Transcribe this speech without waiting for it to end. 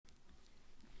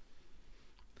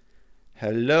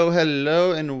Hello,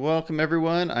 hello, and welcome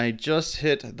everyone. I just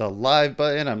hit the live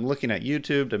button. I'm looking at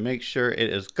YouTube to make sure it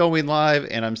is going live,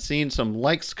 and I'm seeing some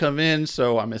likes come in,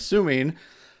 so I'm assuming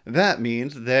that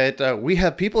means that we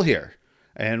have people here,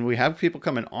 and we have people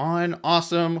coming on.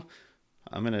 Awesome.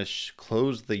 I'm going to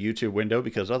close the YouTube window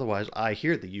because otherwise I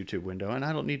hear the YouTube window, and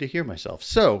I don't need to hear myself.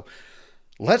 So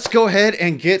let's go ahead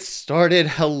and get started.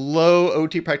 Hello,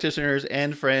 OT practitioners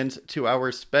and friends, to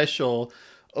our special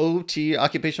OT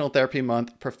Occupational Therapy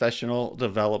Month Professional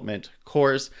Development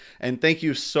course. And thank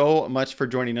you so much for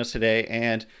joining us today.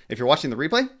 And if you're watching the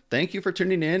replay, thank you for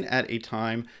tuning in at a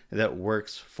time that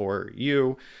works for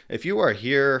you. If you are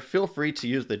here, feel free to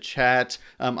use the chat.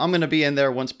 I'm going to be in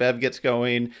there once Bev gets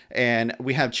going. And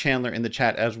we have Chandler in the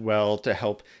chat as well to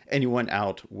help anyone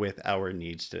out with our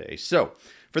needs today. So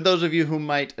for those of you who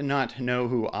might not know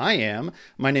who I am,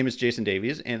 my name is Jason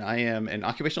Davies, and I am an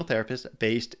occupational therapist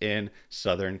based in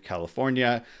Southern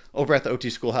California. Over at the OT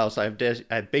Schoolhouse, I've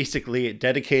basically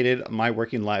dedicated my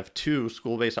working life to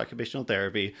school-based occupational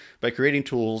therapy by creating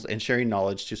tools and sharing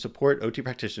knowledge to support OT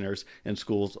practitioners in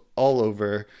schools all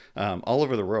over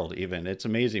the world even. It's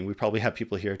amazing. We probably have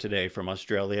people here today from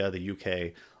Australia, the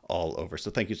UK, all over.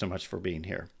 So thank you so much for being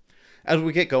here. As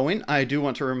we get going, I do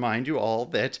want to remind you all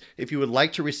that if you would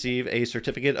like to receive a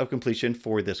certificate of completion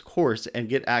for this course and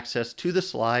get access to the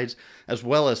slides, as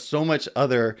well as so much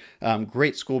other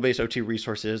great school-based OT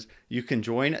resources, you can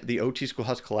join the OT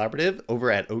Schoolhouse Collaborative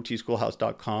over at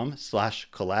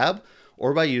otschoolhouse.com/collab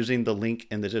or by using the link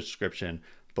in the description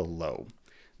below.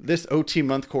 This OT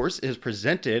month course is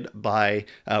presented by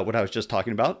what I was just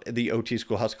talking about, the OT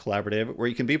Schoolhouse Collaborative, where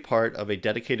you can be part of a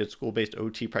dedicated school-based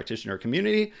OT practitioner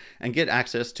community and get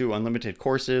access to unlimited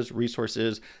courses,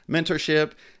 resources,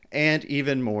 mentorship, and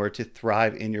even more to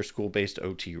thrive in your school-based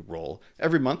OT role.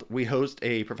 Every month, we host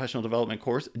a professional development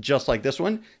course just like this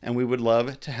one, and we would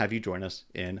love to have you join us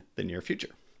in the near future.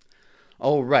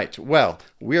 All right, well,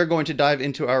 we are going to dive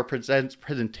into our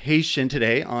presentation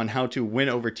today on how to win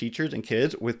over teachers and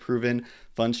kids with proven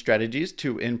fun strategies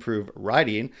to improve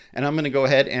writing. And I'm going to go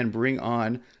ahead and bring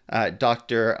on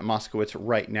Dr. Moskowitz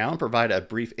right now and provide a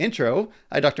brief intro.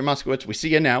 Hi, Dr. Moskowitz, we see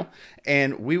you now,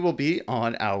 and we will be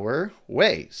on our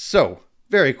way. So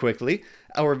very quickly,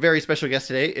 our very special guest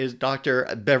today is Dr.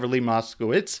 Beverly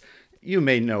Moskowitz. You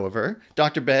may know of her.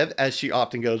 Dr. Bev, as she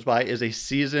often goes by, is a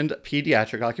seasoned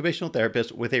pediatric occupational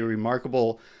therapist with a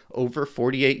remarkable over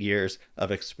 48 years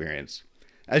of experience.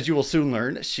 As you will soon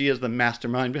learn, she is the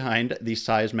mastermind behind the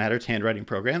Size Matters Handwriting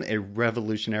Program, a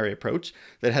revolutionary approach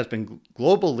that has been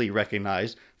globally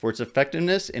recognized for its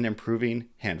effectiveness in improving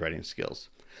handwriting skills.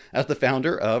 As the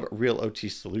founder of Real OT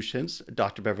Solutions,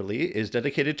 Dr. Beverly is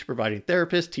dedicated to providing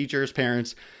therapists, teachers,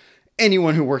 parents,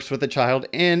 anyone who works with a child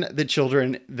and the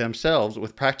children themselves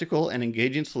with practical and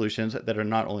engaging solutions that are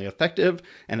not only effective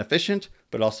and efficient,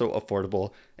 but also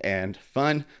affordable and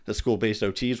fun. The school-based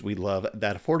OTs, we love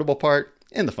that affordable part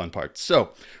and the fun part.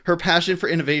 So her passion for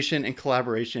innovation and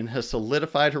collaboration has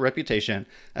solidified her reputation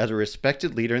as a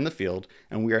respected leader in the field,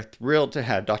 and we are thrilled to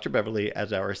have Dr. Beverly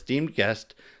as our esteemed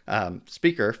guest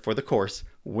speaker for the course,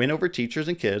 Win Over Teachers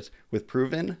and Kids with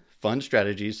Proven Fun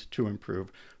Strategies to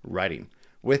Improve Writing.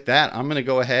 With that, I'm going to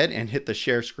go ahead and hit the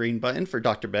share screen button for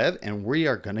Dr. Bev, and we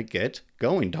are going to get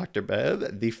going. Dr.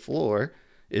 Bev, the floor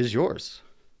is yours.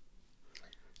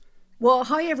 Well,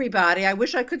 hi, everybody. I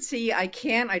wish I could see you. I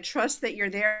can't. I trust that you're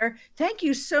there. Thank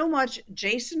you so much,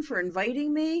 Jason, for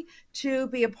inviting me to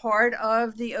be a part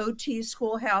of the OT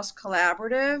Schoolhouse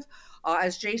Collaborative.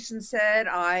 As Jason said,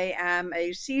 I am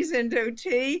a seasoned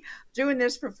OT, doing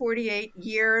this for 48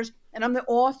 years, and I'm the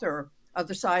author of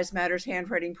the Size Matters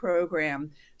Handwriting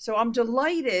Program. So I'm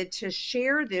delighted to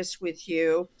share this with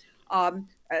you.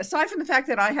 Aside from the fact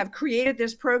that I have created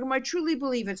this program, I truly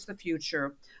believe it's the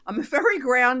future. I'm a very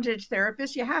grounded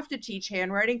therapist. You have to teach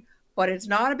handwriting, but it's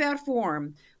not about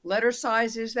form. Letter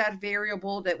size is that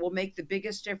variable that will make the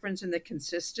biggest difference in the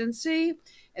consistency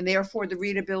and therefore the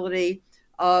readability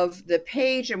of the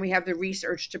page, and we have the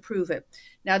research to prove it.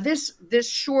 Now, this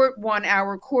short 1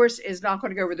 hour course is not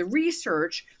going to go over the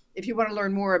research. If you want to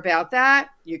learn more about that,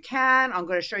 you can. I'm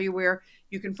going to show you where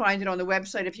you can find it on the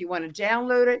website if you want to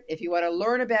download it. If you want to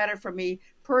learn about it from me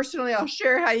personally, I'll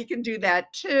share how you can do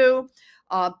that too.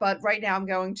 But right now I'm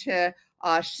going to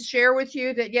share with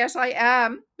you that, yes, I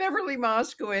am Beverly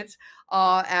Moskowitz.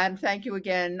 And thank you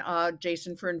again,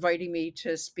 Jason, for inviting me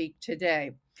to speak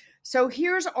today. So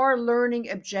here's our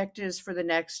learning objectives for the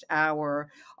next hour.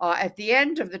 At the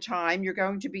end of the time, you're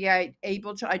going to be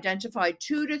able to identify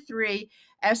 2 to 3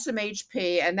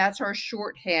 SMHP, and that's our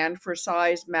shorthand for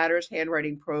Size Matters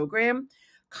Handwriting Program.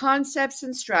 concepts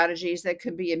and strategies that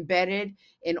can be embedded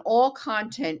in all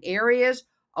content areas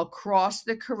across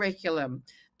the curriculum.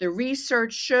 The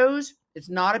research shows it's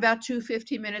not about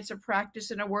 250 minutes of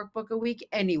practice in a workbook a week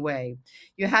anyway.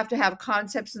 You have to have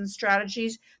concepts and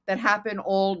strategies that happen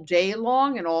all day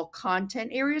long in all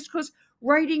content areas, because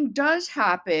writing does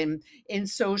happen in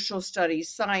social studies,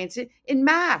 science, in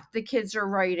math, the kids are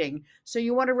writing. So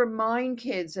you want to remind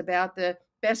kids about the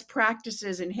best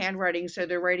practices in handwriting so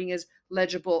their writing is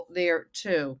legible there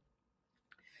too.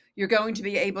 You're going to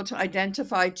be able to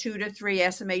identify 2 to 3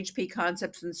 SMHP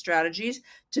concepts and strategies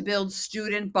to build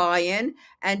student buy-in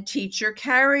and teacher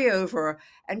carryover.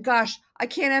 And gosh, I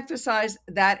can't emphasize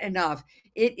that enough.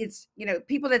 It's,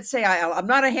 people that say, I'm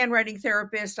not a handwriting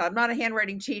therapist, I'm not a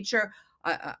handwriting teacher.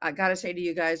 I got to say to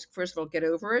you guys, first of all, get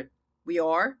over it. We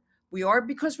are. We are,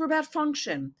 because we're about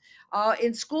function.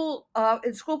 In school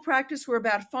practice, we're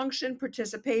about function,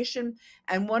 participation,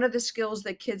 and one of the skills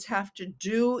that kids have to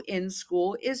do in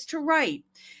school is to write.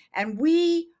 And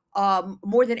we,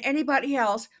 more than anybody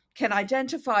else, can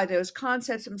identify those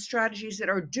concepts and strategies that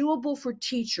are doable for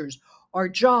teachers. Our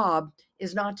job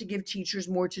is not to give teachers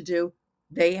more to do.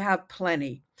 They have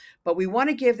plenty. But we want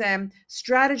to give them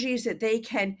strategies that they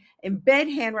can embed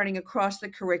handwriting across the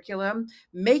curriculum,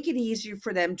 make it easier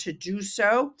for them to do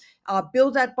so,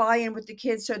 build that buy-in with the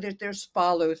kids so that there's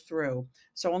follow through.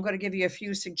 So I'm going to give you a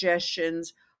few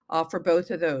suggestions for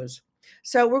both of those.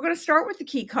 So we're going to start with the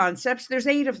key concepts. There's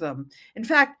 8 of them. In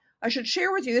fact, I should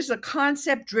share with you, this is a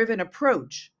concept-driven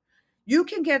approach. You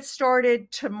can get started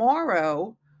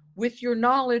tomorrow with your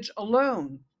knowledge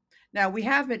alone. Now, we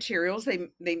have materials. They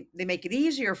make it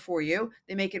easier for you.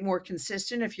 They make it more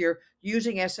consistent if you're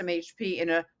using SMHP in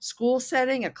a school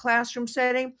setting, a classroom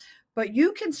setting. But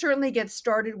you can certainly get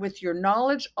started with your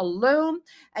knowledge alone,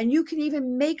 and you can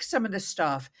even make some of the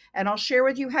stuff. And I'll share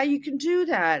with you how you can do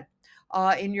that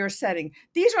in your setting.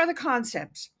 These are the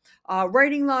concepts.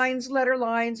 Writing lines, letter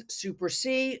lines, super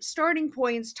C, starting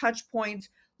points, touch points,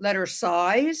 letter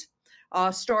size,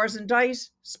 stars and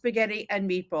dice, spaghetti, and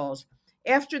meatballs.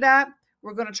 After that,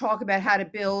 we're going to talk about how to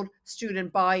build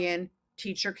student buy-in,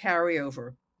 teacher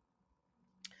carryover.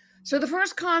 So the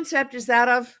first concept is that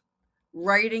of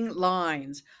writing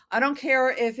lines. I don't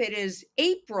care if it is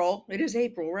April. It is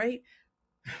April, right?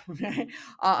 Yeah,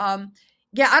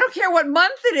 I don't care what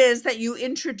month it is that you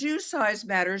introduce Size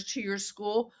Matters to your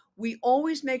school. We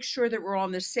always make sure that we're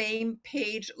on the same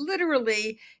page,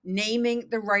 literally naming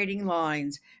the writing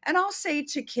lines. And I'll say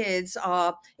to kids,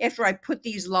 after I put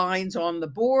these lines on the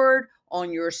board,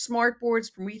 on your smart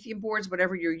boards, Promethean boards,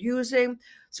 whatever you're using,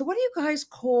 so what do you guys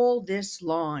call this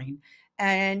line?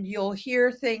 And you'll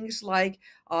hear things like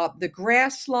the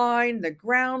grass line, the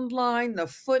ground line, the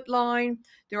foot line.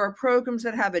 There are programs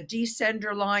that have a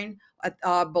descender line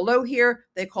below here.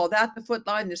 They call that the foot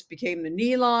line. This became the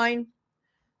knee line.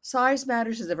 Size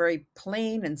Matters is a very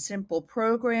plain and simple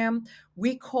program.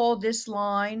 We call this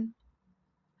line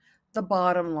the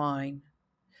bottom line.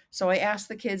 So I asked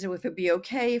the kids if it would be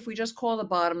okay if we just call the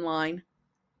bottom line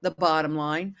the bottom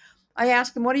line. I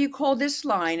ask them, what do you call this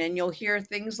line? And you'll hear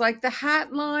things like the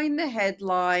hat line, the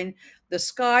headline, the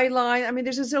skyline. I mean,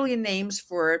 there's a zillion names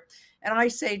for it. And I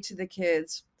say to the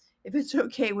kids, if it's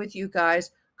okay with you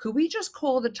guys, could we just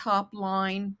call the top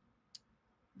line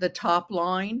the top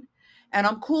line? And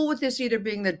I'm cool with this either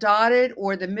being the dotted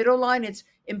or the middle line. It's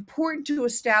important to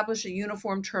establish a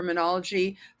uniform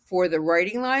terminology for the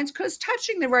writing lines, because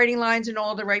touching the writing lines in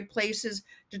all the right places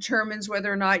determines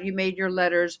whether or not you made your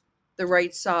letters the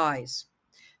right size.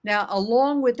 Now,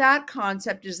 along with that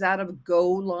concept is that of go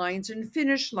lines and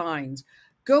finish lines.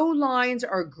 Go lines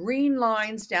are green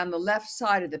lines down the left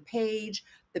side of the page,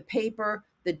 the paper,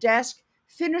 the desk.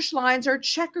 Finish lines are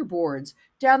checkerboards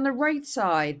down the right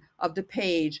side of the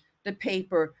page, the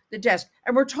paper, the desk.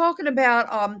 And we're talking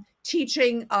about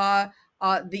teaching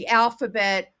the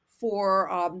alphabet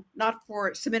for not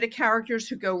for Semitic characters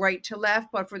who go right to left,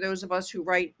 but for those of us who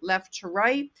write left to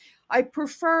right. I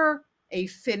prefer a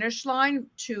finish line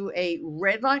to a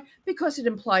red line because it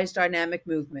implies dynamic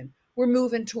movement. We're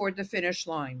moving toward the finish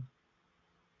line.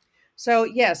 So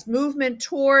yes, movement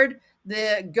toward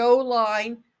the go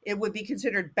line, it would be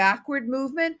considered backward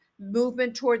movement.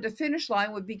 Movement toward the finish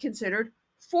line would be considered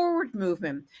forward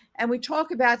movement. And we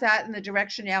talk about that in the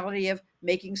directionality of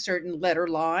making certain letter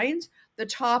lines, the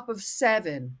top of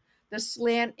 7, the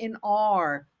slant in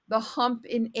R, the hump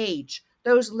in H.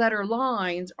 Those letter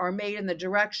lines are made in the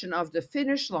direction of the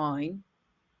finish line.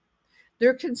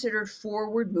 They're considered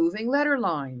forward moving letter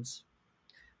lines.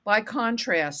 By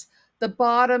contrast, the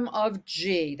bottom of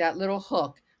G, that little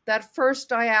hook, that first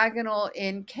diagonal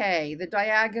in K, the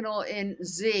diagonal in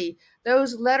Z,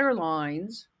 those letter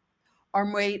lines are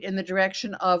made in the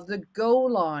direction of the go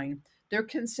line. They're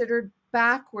considered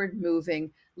backward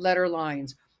moving letter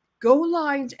lines. Go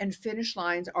lines and finish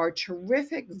lines are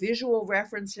terrific visual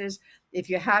references if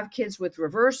you have kids with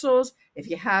reversals, if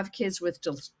you have kids with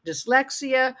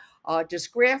dyslexia,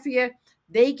 dysgraphia.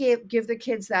 They give the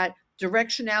kids that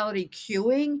directionality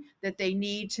cueing that they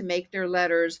need to make their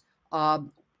letters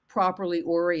properly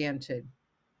oriented.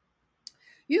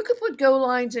 You could put go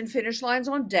lines and finish lines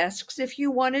on desks if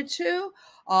you wanted to.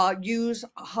 Use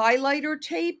highlighter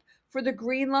tape for the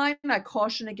green line. I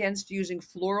caution against using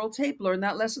floral tape. Learn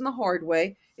that lesson the hard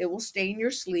way. It will stain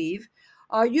your sleeve.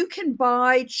 You can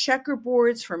buy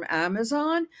checkerboards from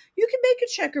Amazon. You can make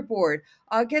a checkerboard.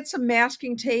 Get some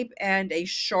masking tape and a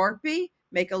Sharpie.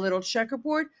 Make a little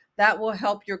checkerboard. That will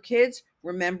help your kids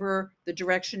remember the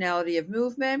directionality of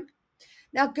movement.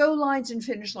 Now, go lines and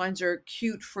finish lines are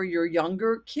cute for your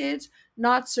younger kids,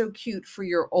 not so cute for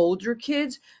your older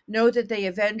kids. Know that they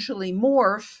eventually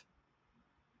morph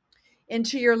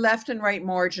into your left and right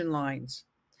margin lines.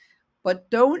 But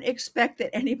don't expect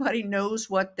that anybody knows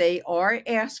what they are.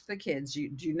 Ask the kids. Do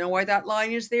you know why that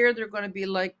line is there? They're going to be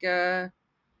like,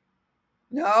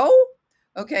 no?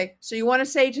 Okay, so you want to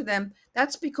say to them,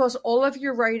 that's because all of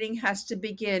your writing has to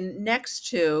begin next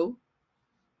to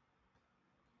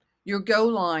your go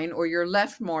line or your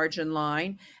left margin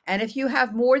line. And if you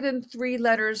have more than 3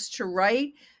 letters to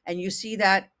write and you see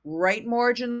that right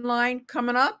margin line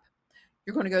coming up,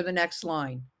 you're going to go to the next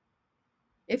line.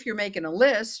 If you're making a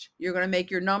list, you're going to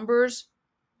make your numbers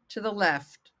to the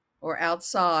left or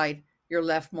outside your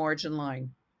left margin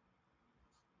line.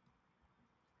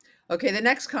 Okay, the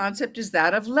next concept is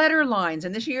that of letter lines,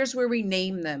 and this here's where we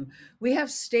name them. We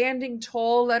have standing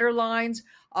tall letter lines,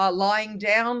 lying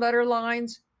down letter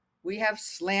lines. We have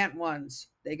slant ones.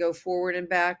 They go forward and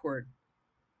backward.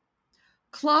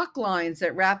 Clock lines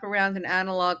that wrap around an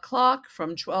analog clock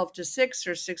from 12 to 6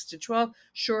 or 6 to 12.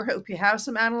 Sure hope you have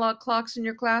some analog clocks in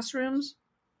your classrooms.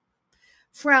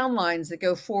 Frown lines that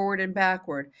go forward and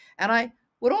backward. And I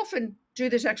would often do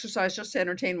this exercise just to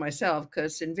entertain myself,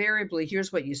 because invariably,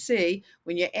 here's what you see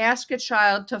when you ask a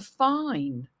child to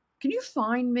find. Can you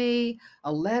find me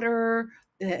a letter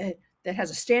that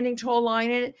has a standing tall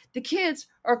line in it? The kids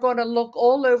are going to look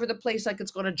all over the place like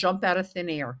it's going to jump out of thin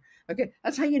air. Okay,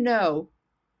 that's how you know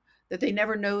that they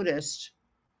never noticed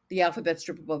the alphabet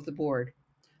strip above the board.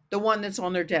 The one that's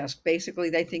on their desk. Basically,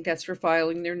 they think that's for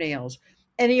filing their nails.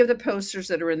 Any of the posters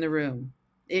that are in the room.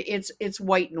 It's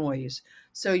white noise.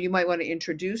 So you might want to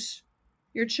introduce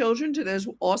your children to those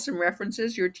awesome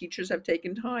references your teachers have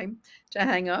taken time to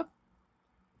hang up.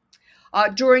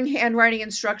 During handwriting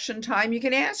instruction time, you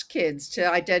can ask kids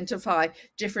to identify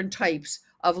different types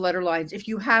of letter lines if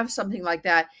you have something like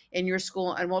that in your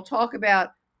school. And we'll talk about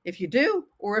if you do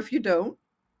or if you don't.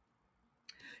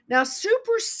 Now,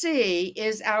 Super C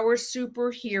is our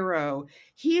superhero.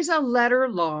 He's a letter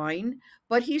line,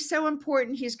 but he's so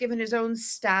important, he's given his own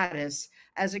status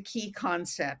as a key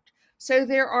concept. So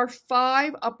there are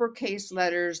 5 uppercase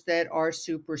letters that are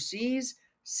super Cs,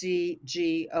 C,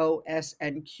 G, O, S,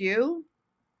 and Q.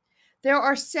 There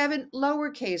are 7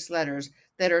 lowercase letters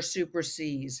that are super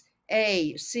Cs,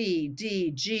 A, C,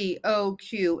 D, G, O,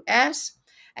 Q, S.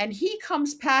 And he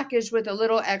comes packaged with a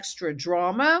little extra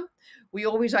drama. We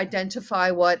always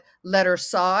identify what letter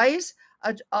size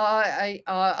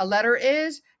a letter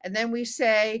is, and then we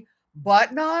say,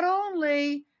 but not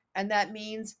only, and that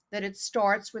means that it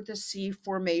starts with a C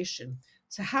formation.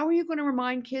 So how are you going to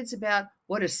remind kids about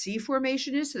what a C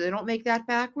formation is so they don't make that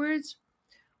backwards?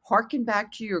 Harken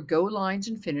back to your go lines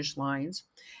and finish lines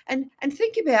and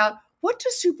think about, what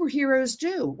do superheroes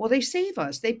do? Well, they save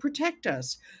us, they protect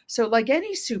us. So like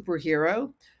any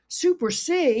superhero, Super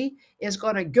C is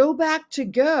going to go back to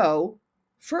go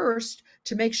first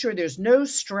to make sure there's no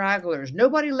stragglers,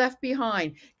 nobody left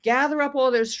behind. Gather up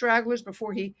all those stragglers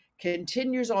before he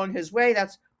continues on his way.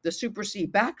 That's the Super C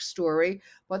backstory.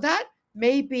 But that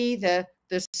may be the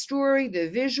story, the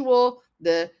visual,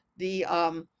 the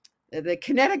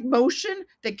kinetic motion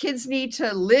that kids need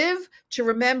to live to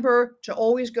remember to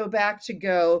always go back to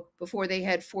go before they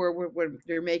head forward when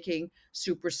they're making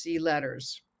Super C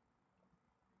letters.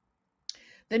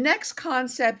 The next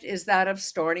concept is that of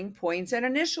starting points and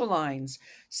initial lines.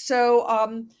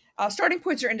 So starting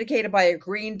points are indicated by a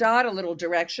green dot, a little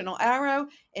directional arrow.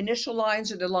 Initial lines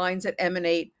are the lines that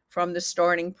emanate from the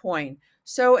starting point.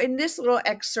 So in this little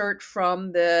excerpt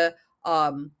from the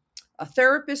a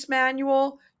therapist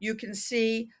manual, you can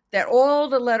see that all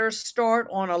the letters start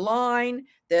on a line.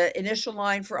 The initial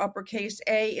line for uppercase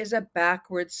A is a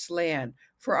backward slant.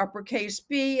 For uppercase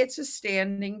B, it's a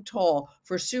standing tall.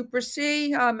 For for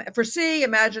C,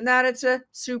 imagine that it's a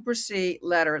super C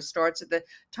letter. It starts at the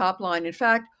top line. In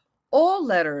fact, all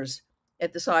letters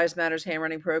at the Size Matters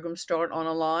Handwriting Program start on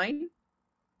a line.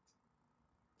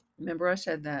 Remember I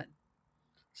said that.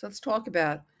 So let's talk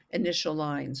about initial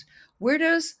lines.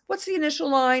 What's the initial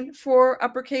line for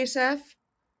uppercase F?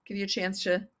 Give you a chance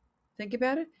to think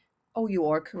about it. Oh, you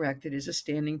are correct. It is a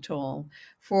standing tall.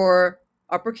 For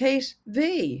uppercase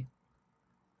V,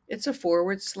 it's a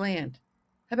forward slant.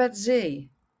 How about Z?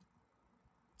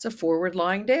 It's a forward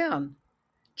lying down.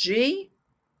 G,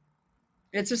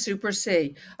 it's a super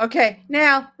C. Okay,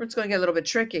 now it's going to get a little bit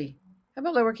tricky. How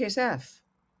about lowercase f?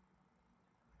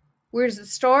 Where does it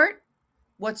start?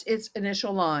 What's its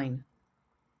initial line?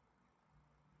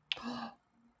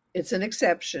 It's an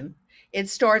exception. It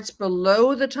starts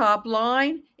below the top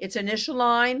line. Its initial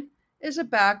line is a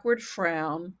backward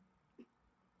frown.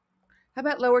 How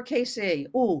about lowercase e?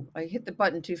 Ooh, I hit the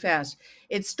button too fast.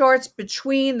 It starts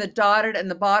between the dotted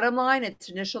and the bottom line. Its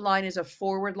initial line is a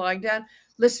forward lying down.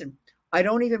 Listen, I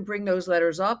don't even bring those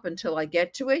letters up until I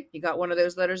get to it. You got one of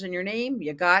those letters in your name,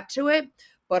 you got to it,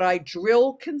 but I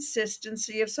drill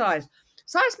consistency of size.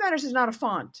 Size Matters is not a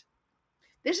font.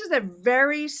 This is a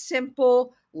very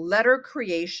simple letter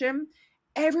creation.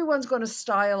 Everyone's going to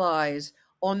stylize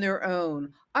on their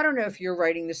own. I don't know if you're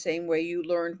writing the same way you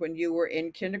learned when you were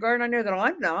in kindergarten. I know that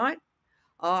I'm not.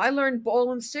 I learned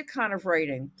ball and stick kind of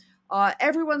writing.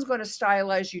 Everyone's going to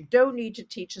stylize. You don't need to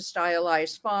teach a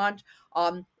stylized font.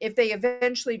 If they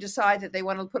eventually decide that they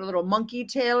want to put a little monkey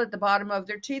tail at the bottom of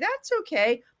their T, that's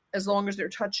okay, as long as they're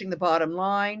touching the bottom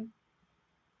line.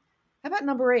 How about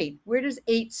number 8? Where does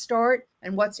 8 start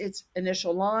and what's its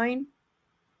initial line?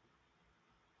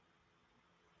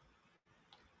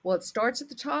 Well, it starts at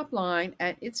the top line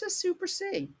and it's a super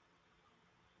C.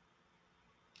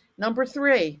 Number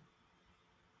 3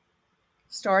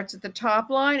 starts at the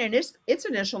top line and its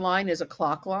initial line is a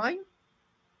clock line.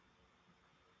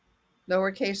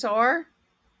 Lowercase r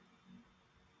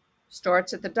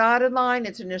starts at the dotted line.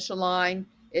 Its initial line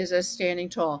is a standing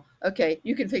tall. Okay,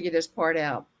 you can figure this part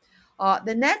out.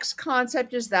 The next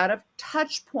concept is that of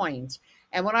touch points.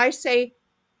 And when I say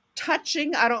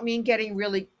touching, I don't mean getting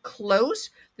really close.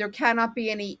 There cannot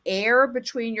be any air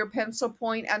between your pencil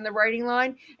point and the writing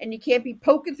line, and you can't be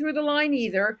poking through the line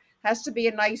either. It has to be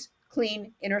a nice,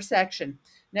 clean intersection.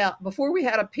 Now, before we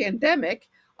had a pandemic,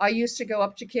 I used to go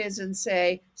up to kids and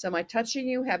say, so am I touching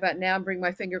you? How about now? Bring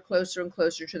my finger closer and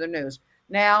closer to their nose.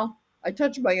 Now, I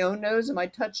touch my own nose. Am I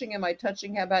touching? Am I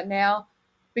touching? How about now?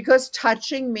 Because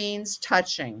touching means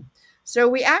touching. So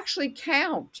we actually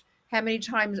count how many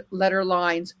times letter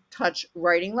lines touch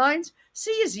writing lines.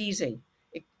 C is easy.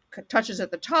 It touches at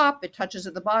the top, it touches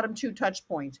at the bottom, 2 touch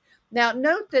points. Now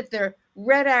note that the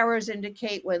red arrows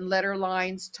indicate when letter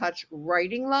lines touch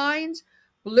writing lines.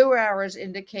 Blue arrows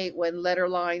indicate when letter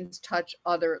lines touch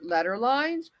other letter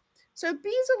lines. So B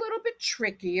is a little bit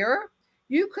trickier.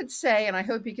 You could say, and I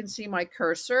hope you can see my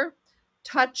cursor,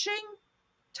 touching,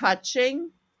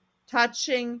 touching,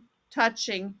 touching,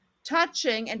 touching,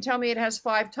 touching, and tell me it has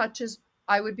 5 touches,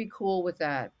 I would be cool with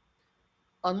that.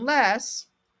 Unless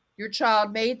your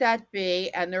child made that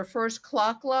B and their first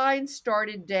clock line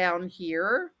started down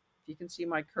here. If you can see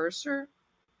my cursor.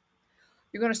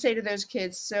 You're going to say to those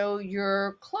kids, so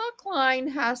your clock line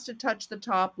has to touch the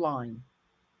top line.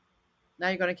 Now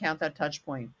you're going to count that touch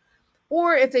point.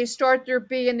 Or if they start their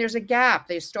B and there's a gap,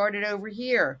 they started over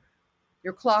here.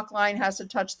 Your clock line has to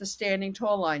touch the standing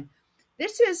tall line.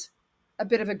 This is a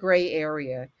bit of a gray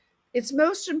area. It's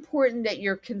most important that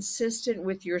you're consistent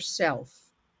with yourself.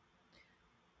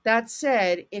 That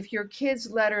said, if your kids'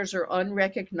 letters are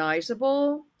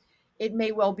unrecognizable, it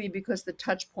may well be because the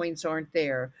touch points aren't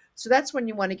there. So that's when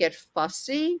you want to get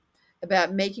fussy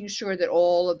about making sure that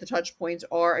all of the touch points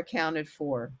are accounted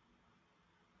for.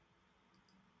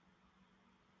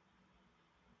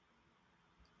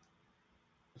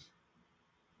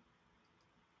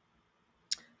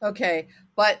 Okay,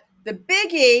 but the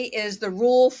biggie is the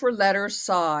rule for letter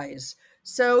size.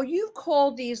 So you've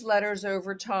called these letters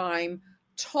over time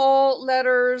tall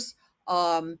letters.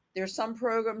 There's some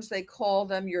programs they call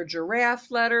them your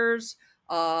giraffe letters.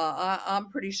 I'm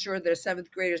pretty sure that a 7th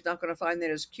grader is not going to find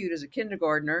that as cute as a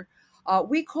kindergartner.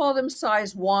 We call them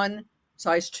size 1,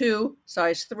 size 2,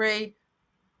 size 3.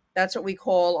 That's what we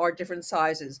call our different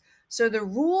sizes. So the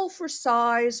rule for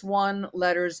size 1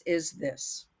 letters is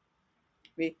this.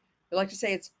 We like to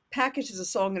say it's packaged as a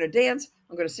song and a dance.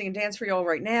 I'm going to sing and dance for y'all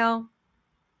right now.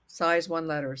 Size 1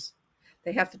 letters.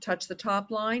 They have to touch the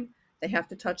top line. They have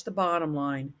to touch the bottom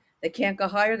line. They can't go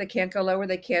higher. They can't go lower.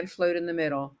 They can't float in the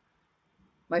middle.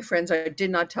 My friends, I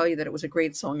did not tell you that it was a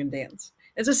great song and dance.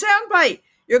 It's a sound bite.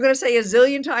 You're going to say a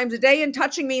zillion times a day, and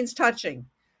touching means touching.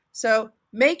 So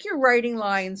make your writing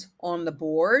lines on the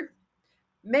board.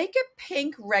 Make a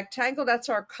pink rectangle. That's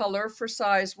our color for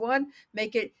size 1.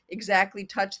 Make it exactly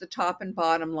touch the top and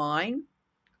bottom line.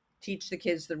 Teach the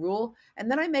kids the rule. And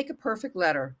then I make a perfect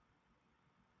letter.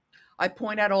 I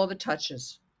point out all the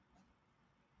touches.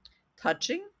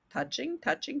 Touching, touching,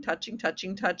 touching, touching,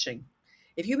 touching, touching.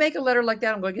 If you make a letter like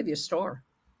that, I'm going to give you a star.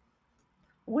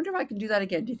 I wonder if I can do that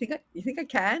again. Do you think I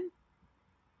can?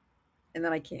 And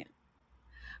then I can't.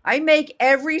 I make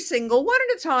every single one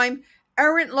at a time,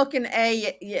 errant looking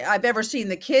A I've ever seen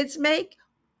the kids make.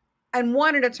 And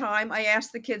one at a time, I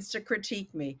ask the kids to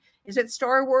critique me. Is it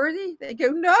star worthy? They go,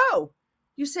 no.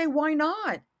 You say, why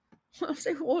not? I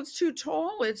say, well, it's too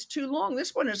tall. It's too long.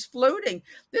 This one is floating.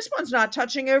 This one's not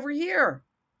touching over here.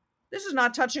 This is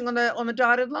not touching on the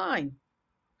dotted line.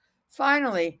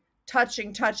 Finally,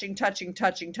 touching, touching, touching,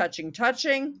 touching, touching,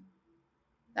 touching.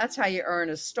 That's how you earn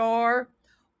a star.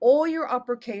 All your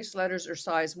uppercase letters are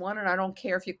size 1, and I don't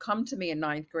care if you come to me in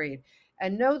 9th grade.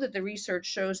 And know that the research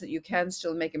shows that you can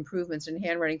still make improvements in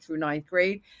handwriting through 9th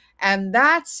grade. And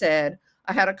that said,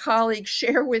 I had a colleague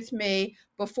share with me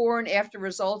before and after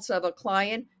results of a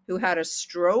client who had a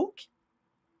stroke.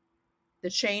 The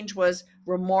change was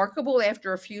remarkable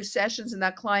after a few sessions, and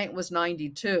that client was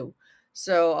 92.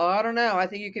 So I don't know. I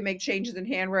think you can make changes in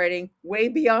handwriting way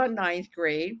beyond 9th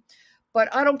grade.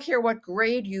 But I don't care what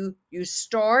grade you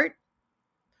start.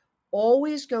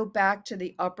 Always go back to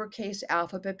the uppercase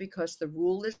alphabet because the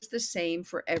rule is the same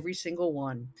for every single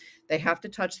one. They have to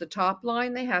touch the top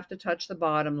line. They have to touch the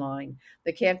bottom line.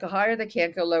 They can't go higher. They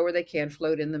can't go lower. They can't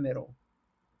float in the middle.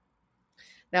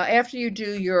 Now, after you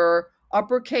do your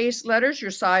uppercase letters,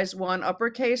 your size 1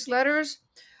 uppercase letters,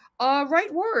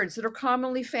 write words that are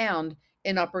commonly found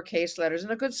in uppercase letters.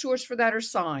 And a good source for that are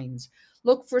signs.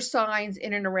 Look for signs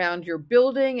in and around your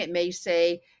building.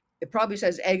 It probably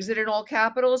says exit in all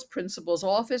capitals, principal's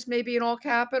office maybe in all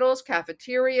capitals,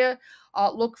 cafeteria.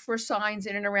 Look for signs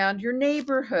in and around your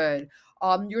neighborhood.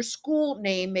 Your school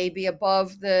name may be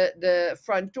above the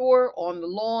front door, on the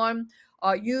lawn.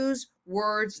 Use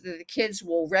words that the kids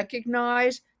will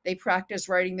recognize. They practice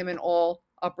writing them in all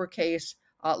uppercase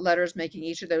letters, making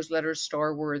each of those letters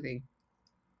star worthy.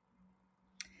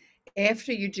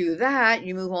 After you do that,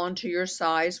 you move on to your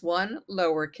size 1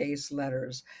 lowercase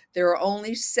letters. There are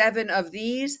only 7 of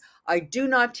these. I do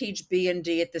not teach B and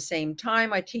D at the same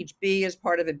time. I teach B as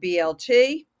part of a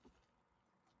BLT.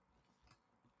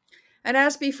 And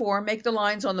as before, make the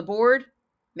lines on the board,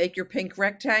 make your pink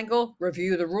rectangle,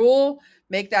 review the rule,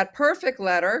 make that perfect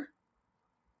letter,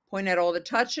 point out all the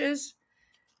touches,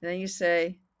 and then you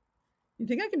say, you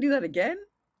think I can do that again?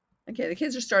 Okay, the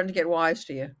kids are starting to get wise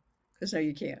to you, because no,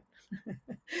 you can't.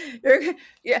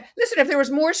 Yeah, listen, if there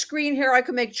was more screen here, I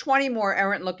could make 20 more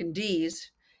errant looking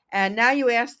D's. And now you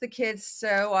ask the kids,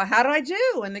 so how did I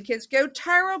do? And the kids go,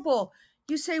 terrible.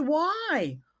 You say,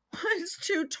 why? It's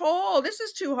too tall. This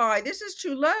is too high. This is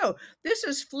too low. This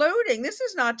is floating. This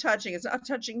is not touching. It's not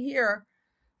touching here.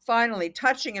 Finally,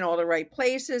 touching in all the right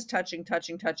places. Touching,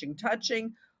 touching, touching,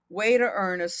 touching. Way to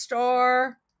earn a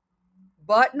star.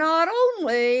 But not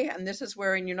only, and this is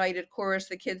where in United Chorus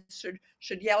the kids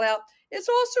should yell out, it's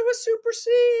also a super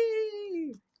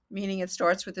C, meaning it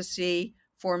starts with a C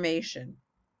formation.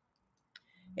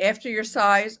 After your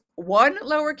size 1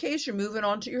 lowercase, you're moving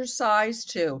on to your size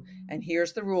 2. And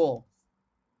here's the rule.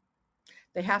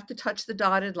 They have to touch the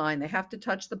dotted line. They have to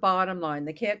touch the bottom line.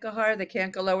 They can't go higher. They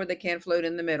can't go lower. They can't float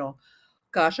in the middle.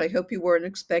 Gosh, I hope you weren't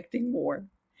expecting more.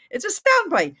 It's a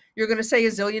soundbite. You're going to say a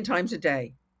zillion times a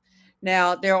day.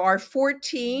 Now, there are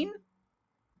 14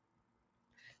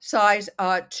 size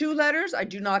 2 letters. I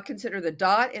do not consider the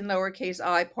dot in lowercase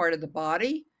I part of the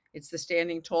body. It's the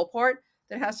standing tall part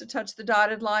that has to touch the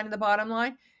dotted line and the bottom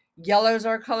line. Yellow's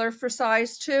our color for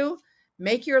size 2.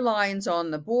 Make your lines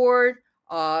on the board.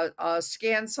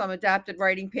 Scan some adapted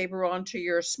writing paper onto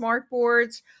your smart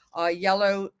boards.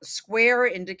 Yellow square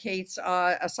indicates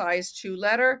a size 2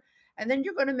 letter. And then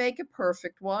you're going to make a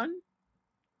perfect one,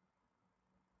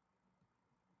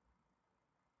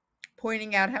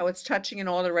 pointing out how it's touching in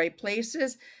all the right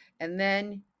places. And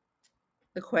then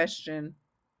the question,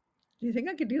 do you think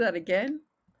I could do that again?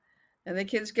 And the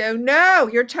kids go, no,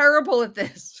 you're terrible at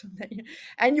this.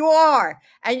 And you are.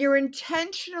 And you're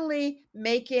intentionally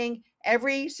making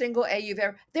every single A you've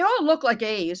ever, they all look like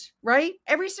A's, right?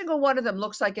 Every single one of them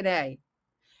looks like an A.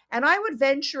 And I would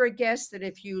venture a guess that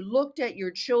if you looked at your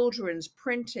children's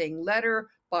printing letter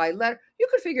by letter, you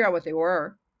could figure out what they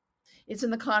were. It's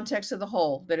in the context of the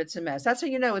whole that it's a mess. That's how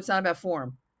you know it's not about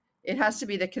form. It has to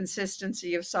be the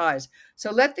consistency of size.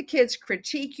 So let the kids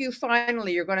critique you.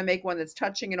 Finally, you're going to make one that's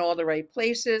touching in all the right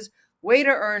places. Way to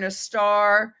earn a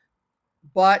star,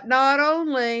 but not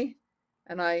only.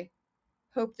 And I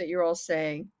hope that you're all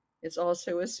saying it's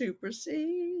also a super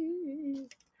C.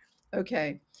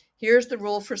 Okay, here's the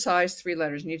rule for size 3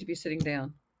 letters. You need to be sitting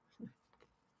down.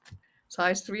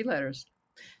 Size 3 letters.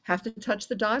 Have to touch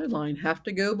the dotted line, have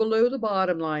to go below the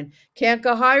bottom line. Can't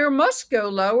go higher, must go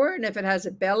lower. And if it has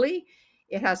a belly,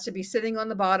 it has to be sitting on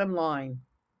the bottom line.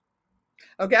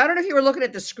 Okay, I don't know if you were looking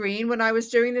at the screen when I was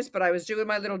doing this, but I was doing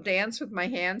my little dance with my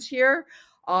hands here.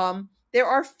 There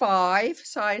are 5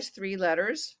 size 3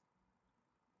 letters.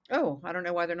 Oh, I don't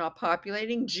know why they're not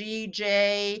populating. G,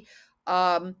 J,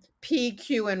 P,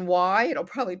 Q, and Y. It'll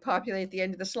probably populate at the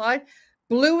end of the slide.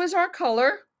 Blue is our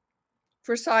color.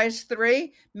 For size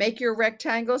 3, make your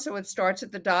rectangle so it starts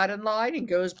at the dotted line and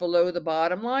goes below the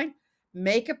bottom line.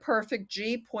 Make a perfect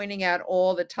G, pointing out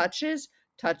all the touches,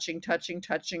 touching, touching,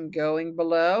 touching, going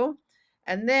below.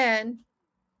 And then,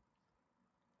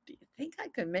 do you think I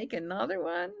could make another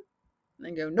one?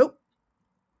 And go, nope.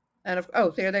 And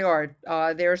there they are.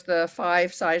 There's the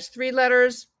 5 size 3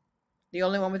 letters. The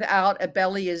only one without a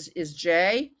belly is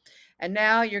J. And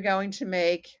now you're going to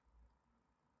make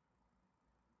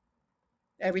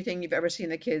everything you've ever seen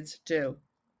the kids do.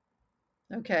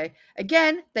 Okay.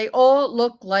 Again, they all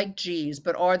look like G's,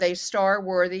 but are they star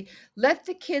worthy? Let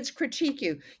the kids critique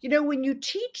you. You know, when you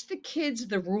teach the kids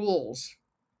the rules,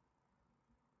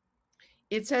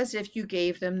 it's as if you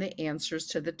gave them the answers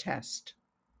to the test.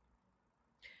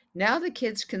 Now the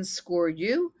kids can score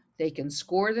you, they can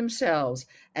score themselves.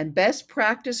 And best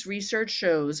practice research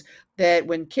shows that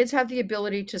when kids have the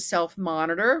ability to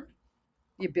self-monitor,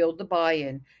 you build the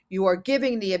buy-in. You are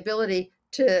giving the ability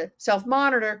to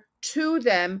self-monitor to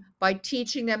them by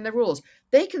teaching them the rules.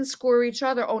 They can score each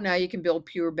other. Oh, now you can build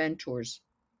pure mentors.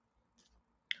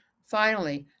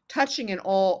 Finally, touching in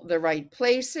all the right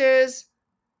places.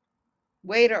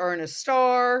 Way to earn a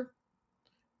star,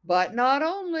 but not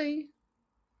only.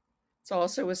 It's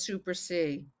also a super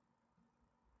C.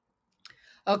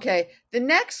 Okay, the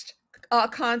next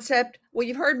concept, well,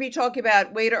 you've heard me talk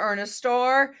about way to earn a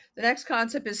star. The next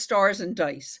concept is stars and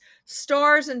dice.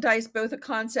 Stars and dice, both a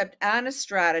concept and a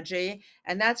strategy,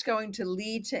 and that's going to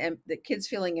lead to the kids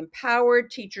feeling empowered,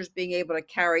 teachers being able to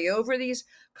carry over these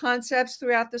concepts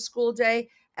throughout the school day,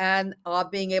 and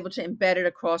being able to embed it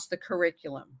across the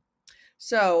curriculum.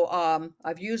 So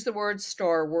I've used the word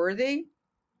star worthy.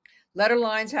 Letter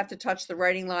lines have to touch the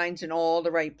writing lines in all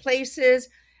the right places.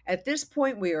 At this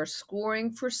point, we are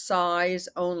scoring for size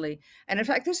only. And in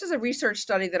fact, this is a research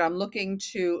study that I'm looking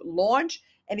to launch.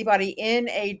 Anybody in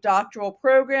a doctoral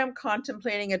program,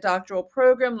 contemplating a doctoral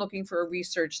program, looking for a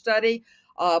research study,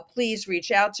 please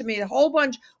reach out to me. A whole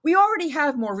bunch. We already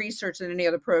have more research than any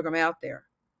other program out there,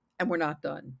 and we're not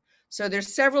done. So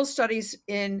there's several studies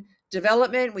in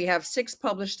development. We have 6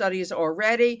 published studies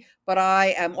already, but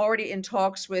I am already in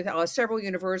talks with several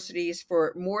universities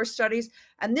for more studies,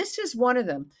 and this is one of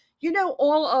them. You know,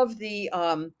 all of the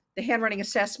handwriting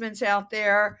assessments out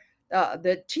there,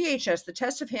 the THS, the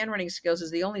test of handwriting skills, is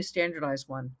the only standardized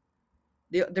one.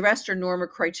 The rest are norm or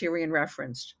criterion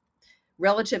referenced.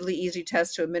 Relatively easy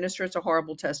test to administer. It's a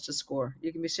horrible test to score.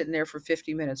 You can be sitting there for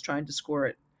 50 minutes trying to score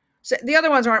it. So the other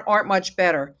ones aren't much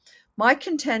better. My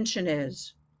contention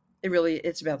is,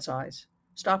 it's about size.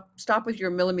 Stop with your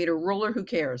millimeter ruler. Who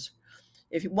cares?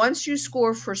 If once you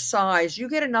score for size, you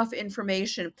get enough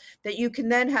information that you can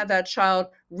then have that child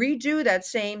redo that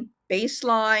same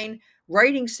baseline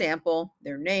writing sample,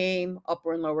 their name,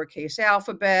 upper and lowercase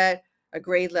alphabet, a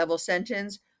grade level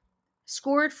sentence,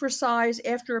 score it for size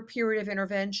after a period of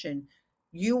intervention.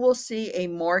 You will see a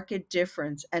marked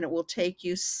difference, and it will take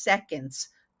you seconds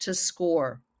to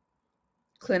score.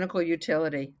 Clinical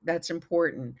utility, that's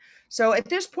important. So at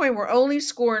this point, we're only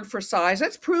scoring for size.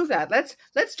 Let's prove that.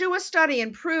 Let's do a study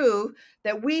and prove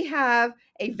that we have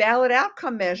a valid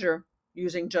outcome measure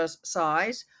using just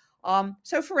size.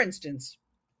 So for instance,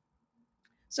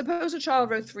 suppose a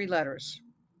child wrote 3 letters,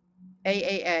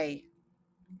 AAA,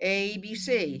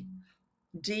 ABC,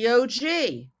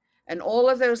 DOG, and all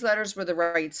of those letters were the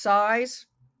right size.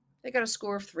 They got a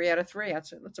score of 3 out of 3.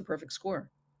 That's a perfect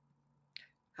score.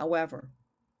 However,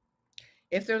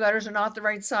 if their letters are not the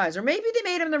right size, or maybe they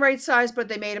made them the right size, but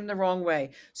they made them the wrong way.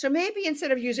 So maybe instead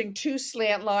of using 2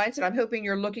 slant lines, and I'm hoping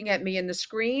you're looking at me in the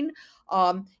screen,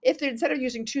 if they're instead of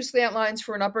using 2 slant lines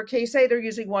for an uppercase A, they're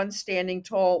using 1 standing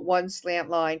tall, 1 slant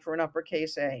line for an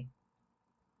uppercase A.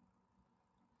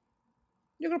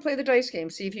 You're going to play the dice game,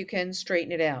 see if you can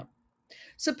straighten it out.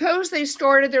 Suppose they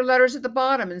started their letters at the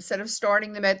bottom instead of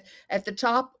starting them at the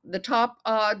top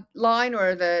line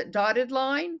or the dotted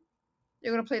line.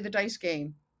 They're going to play the dice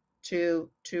game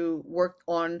to work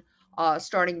on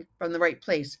starting from the right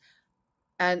place.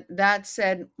 And that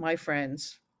said, my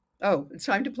friends, oh, it's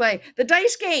time to play the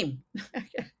dice game.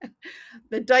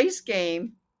 The dice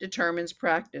game determines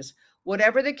practice.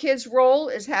 Whatever the kids roll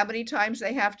is how many times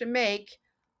they have to make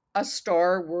a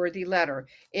star-worthy letter.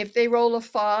 If they roll a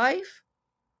 5,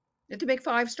 they have to make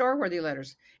 5 star-worthy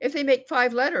letters. If they make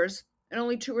 5 letters and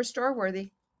only 2 are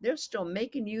star-worthy, they're still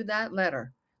making you that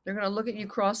letter. They're going to look at you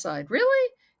cross-eyed. Really?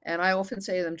 And I often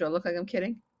say to them, do I look like I'm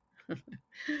kidding?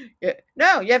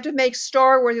 No, you have to make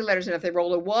star-worthy letters. And if they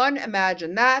roll a 1,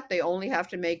 imagine that. They only have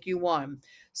to make you 1.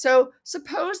 So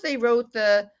suppose they wrote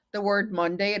the word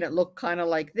Monday and it looked kind of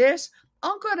like this.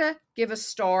 I'm going to give a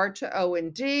star to O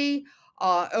and D.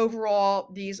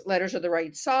 Overall, these letters are the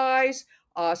right size.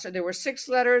 So there were 6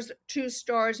 letters, 2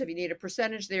 stars. If you need a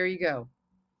percentage, there you go.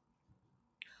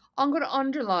 I'm going to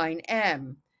underline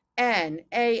M, N,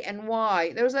 A, and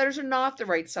Y. Those letters are not the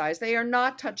right size. They are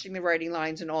not touching the writing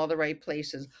lines in all the right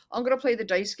places. I'm going to play the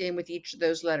dice game with each of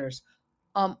those letters.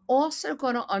 I'm also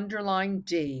going to underline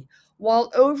D.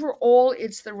 While overall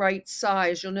it's the right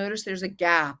size, you'll notice there's a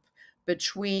gap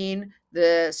between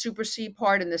the super C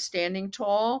part and the standing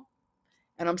tall.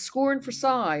 And I'm scoring for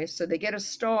size, so they get a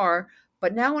star.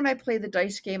 But now when I play the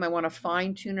dice game, I want to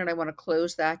fine tune it. I want to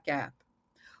close that gap.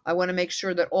 I want to make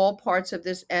sure that all parts of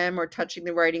this M are touching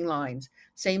the writing lines.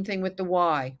 Same thing with the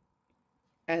Y.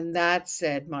 And that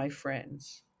said, my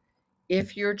friends,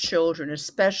 if your children,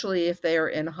 especially if they are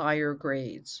in higher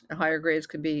grades, and higher grades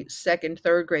could be 2nd,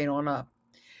 3rd grade on up,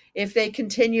 if they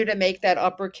continue to make that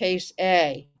uppercase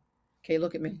A, okay,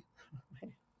 look at me.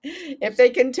 If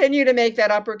they continue to make that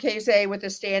uppercase A with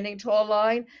a standing tall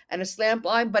line and a slant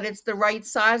line, but it's the right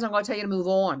size, I'm going to tell you to move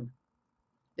on.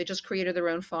 They just created their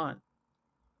own font.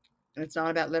 And it's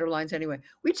not about letter lines anyway.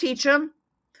 We teach them,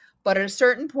 but at a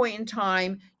certain point in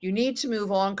time, you need to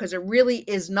move on because it really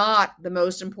is not the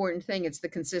most important thing. It's the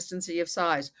consistency of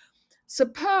size.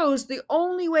 Suppose the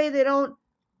only way they don't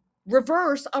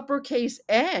reverse uppercase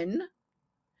N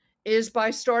is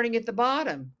by starting at the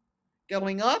bottom,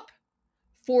 going up,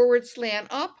 forward slant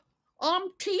up. I'm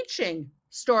teaching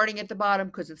starting at the bottom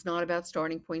because it's not about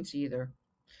starting points either.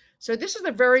 So this is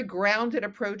a very grounded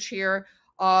approach here.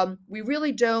 We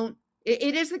really don't,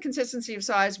 it is the consistency of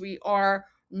size. We are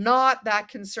not that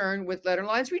concerned with letter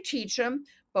lines. We teach them,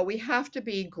 but we have to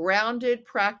be grounded,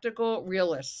 practical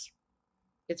realists.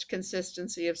 It's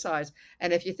consistency of size.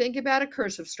 And if you think about it,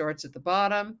 cursive starts at the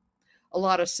bottom. A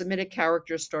lot of Semitic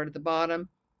characters start at the bottom.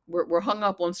 We're hung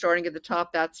up on starting at the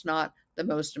top. That's not the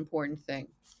most important thing.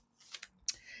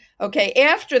 Okay,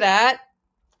 after that,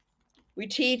 we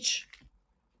teach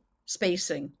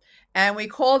spacing. And we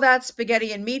call that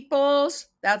spaghetti and meatballs.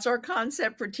 That's our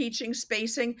concept for teaching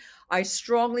spacing. I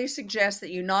strongly suggest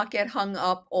that you not get hung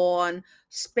up on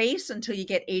space until you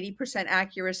get 80%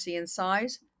 accuracy in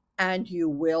size, and you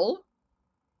will.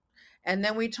 And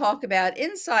then we talk about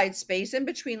inside space, in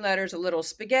between letters, a little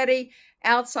spaghetti,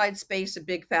 outside space, a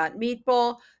big fat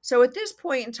meatball. So at this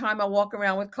point in time, I walk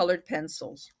around with colored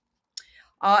pencils.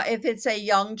 If it's a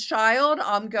young child,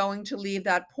 I'm going to leave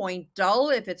that point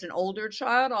dull. If it's an older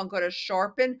child, I'm going to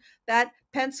sharpen that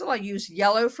pencil. I use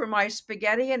yellow for my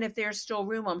spaghetti, and if there's still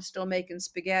room, I'm still making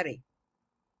spaghetti.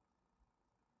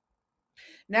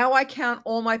 Now I count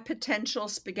all my potential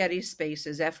spaghetti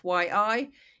spaces.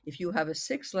 FYI, if you have a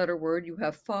 6-letter word, you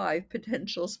have 5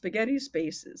 potential spaghetti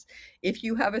spaces. If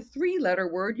you have a 3-letter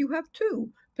word, you have 2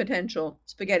 potential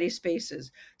spaghetti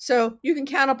spaces. So you can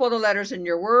count up all the letters in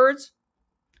your words.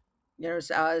 You know,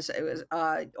 it was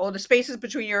all the spaces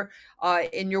between your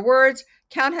in your words.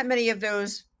 Count how many of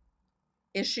those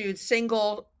issued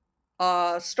single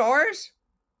stars,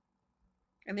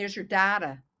 and there's your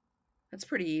data. That's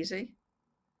pretty easy.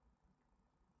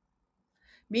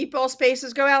 Meatball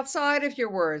spaces go outside of your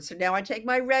words. So now I take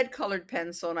my red colored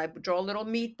pencil and I draw a little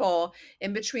meatball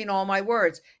in between all my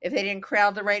words. If they didn't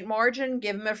crowd the right margin,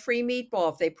 give them a free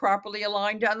meatball. If they properly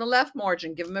aligned down the left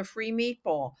margin, give them a free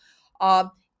meatball.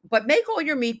 But make all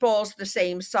your meatballs the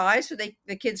same size so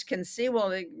the kids can see, well,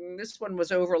 this one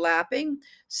was overlapping.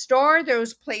 Star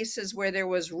those places where there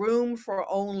was room for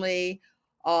only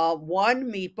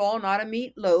one meatball, not a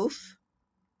meatloaf.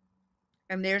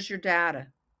 And there's your data.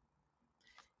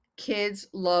 Kids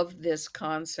love this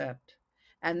concept.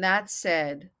 And that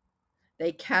said,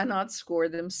 they cannot score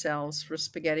themselves for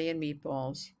spaghetti and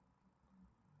meatballs.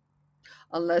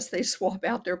 unless they swap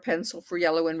out their pencil for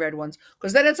yellow and red ones,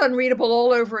 because then it's unreadable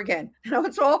all over again.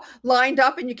 It's all lined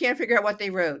up and you can't figure out what they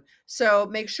wrote. So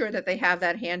make sure that they have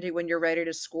that handy when you're ready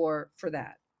to score for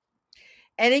that.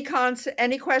 Any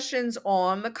questions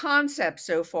on the concept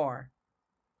so far?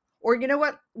 Or you know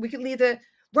what? We can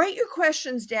write your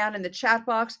questions down in the chat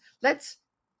box. Let's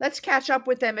catch up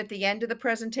with them at the end of the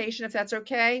presentation, if that's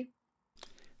okay.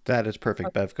 That is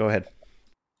perfect, Bev. Go ahead.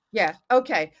 Yeah.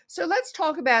 Okay. So let's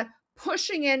talk about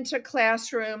pushing into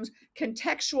classrooms,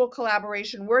 contextual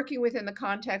collaboration, working within the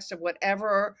context of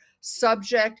whatever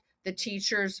subject the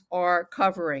teachers are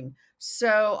covering.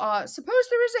 So suppose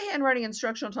there is a handwriting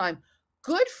instructional time.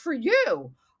 Good for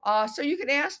you. So you can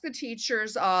ask the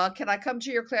teachers, can I come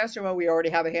to your classroom? Well, we already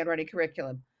have a handwriting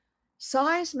curriculum.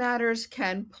 Size Matters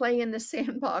can play in the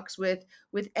sandbox with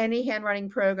any handwriting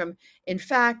program. In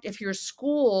fact, if your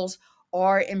schools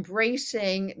are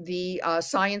embracing the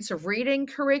science of reading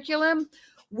curriculum,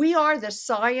 we are the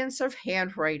science of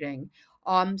handwriting.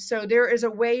 So there is a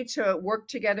way to work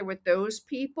together with those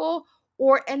people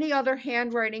or any other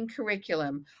handwriting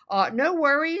curriculum. No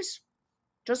worries.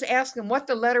 Just ask them what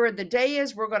the letter of the day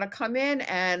is. We're going to come in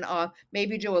and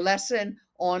maybe do a lesson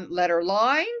on letter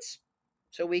lines.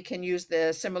 So we can use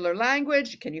the similar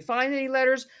language. Can you find any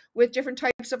letters with different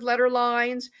types of letter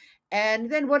lines?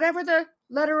 And then whatever the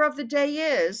letter of the day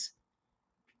is,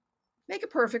 make a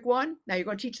perfect one. Now you're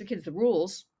going to teach the kids the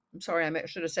rules. I'm sorry, I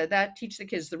should have said that. Teach the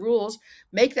kids the rules.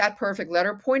 Make that perfect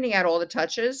letter, pointing out all the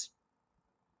touches.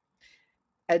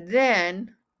 And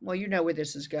then, well, you know where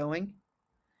this is going.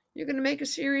 You're going to make a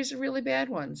series of really bad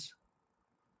ones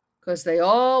because they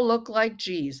all look like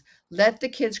G's. Let the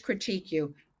kids critique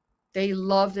you. They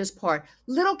love this part.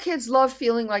 Little kids love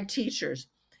feeling like teachers,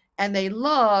 and they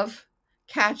love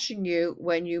catching you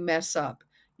when you mess up.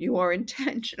 You are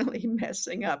intentionally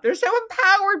messing up. They're so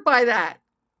empowered by that.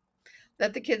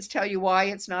 Let the kids tell you why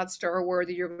it's not star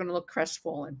worthy. You're going to look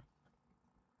crestfallen.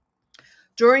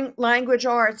 During language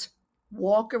arts,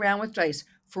 walk around with dice.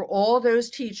 For all those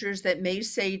teachers that may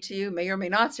say to you, may or may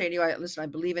not say to you, listen, I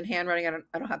believe in handwriting.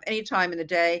 I don't have any time in the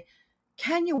day.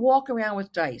 Can you walk around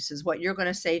with dice is what you're going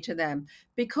to say to them.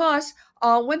 Because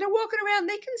when they're walking around,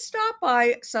 they can stop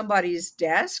by somebody's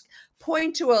desk,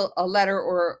 point to a letter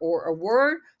or a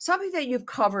word, something that you've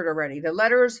covered already. The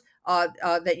letters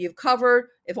that you've covered,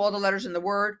 if all the letters in the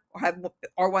word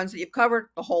are ones that you've covered,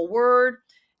 the whole word,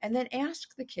 and then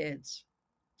ask the kids,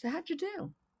 so how'd you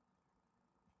do?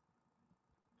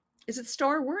 Is it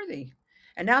star worthy?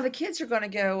 And now the kids are going to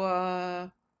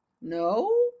go,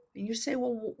 no. And you say,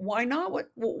 well, why not?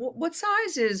 What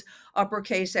size is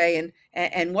uppercase A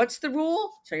and what's the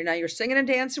rule? So now you're singing and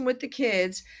dancing with the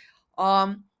kids.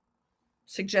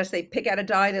 Suggest they pick out a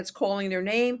die that's calling their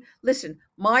name. Listen,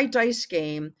 my dice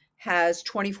game has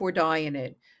 24 die in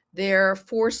it. They're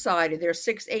four-sided. They're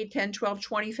 6, 8, 10, 12,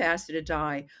 20 faceted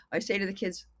die. I say to the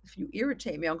kids, if you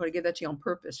irritate me, I'm going to give that to you on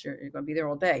purpose. You're going to be there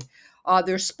all day.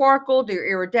 They're sparkled. They're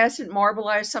iridescent,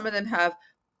 marbleized. Some of them have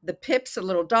the pips, the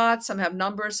little dots. Some have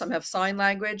numbers. Some have sign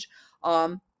language.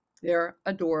 They're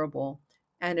adorable.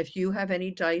 And if you have any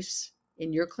dice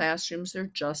in your classrooms, they're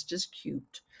just as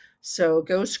cute. So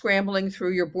go scrambling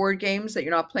through your board games that you're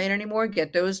not playing anymore.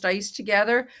 Get those dice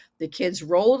together. The kids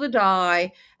roll the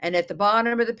die. And at the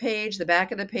bottom of the page, the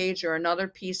back of the page, or another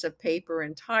piece of paper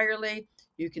entirely,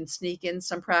 you can sneak in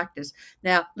some practice.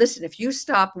 Now, listen, if you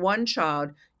stop one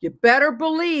child, you better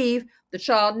believe the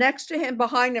child next to him,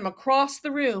 behind him, across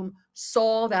the room,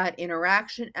 saw that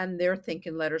interaction and they're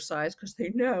thinking letter size because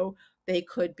they know they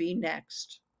could be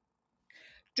next.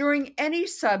 During any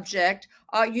subject,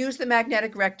 use the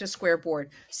magnetic rectus square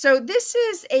board. So this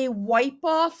is a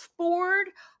wipe-off board,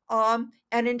 and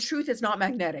in truth, it's not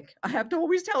magnetic. I have to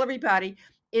always tell everybody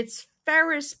it's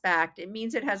ferrous-backed. It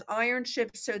means it has iron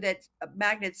chips so that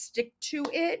magnets stick to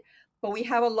it, but we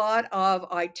have a lot of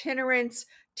itinerants,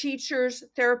 teachers,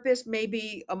 therapists,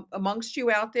 maybe amongst you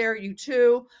out there, you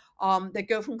too, that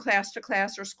go from class to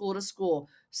class or school to school.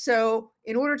 So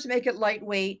in order to make it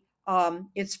lightweight,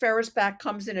 its ferrous back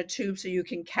comes in a tube so you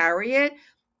can carry it.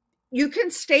 You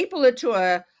can staple it to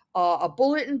a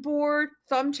bulletin board,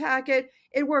 thumbtack it.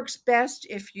 It works best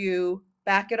if you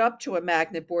back it up to a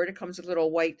magnet board. It comes with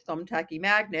little white thumbtacky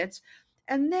magnets.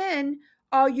 And then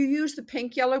you use the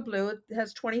pink, yellow, blue. It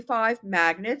has 25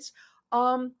 magnets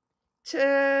to,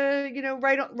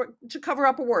 write on, to cover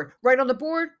up a word. Write on the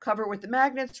board, cover it with the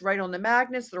magnets, write on the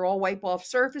magnets. They're all wipe off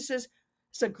surfaces.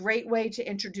 It's a great way to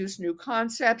introduce new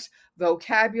concepts,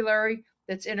 vocabulary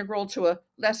that's integral to a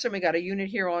lesson. We got a unit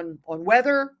here on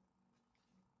weather.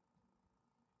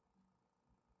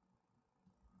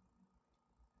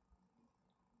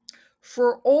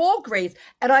 for all grades.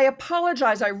 And I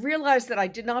apologize. I realized that I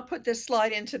did not put this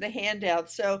slide into the handout.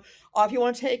 So if you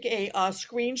want to take a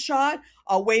screenshot,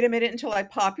 I'll wait a minute until I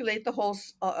populate the whole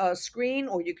screen,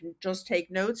 or you can just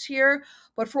take notes here.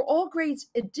 But for all grades,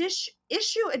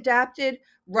 issue adapted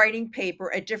writing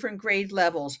paper at different grade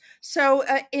levels. So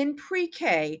in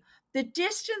pre-K, the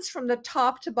distance from the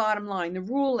top to bottom line, the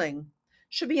ruling,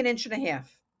 should be 1.5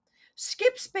 inches.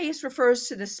 Skip space refers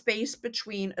to the space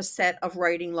between a set of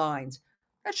writing lines.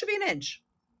 That should be 1 inch.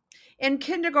 In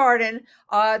kindergarten,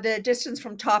 the distance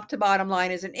from top to bottom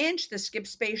line is 1 inch. The skip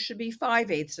space should be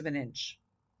 5/8 of an inch.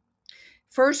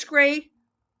 First grade,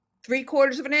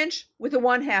 3/4 of an inch with a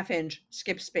 1/2 inch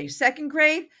skip space. Second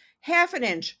grade, 1/2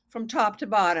 inch from top to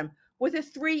bottom with a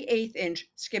 3/8 inch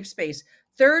skip space.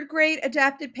 Third grade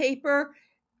adapted paper,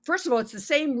 first of all, it's the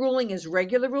same ruling as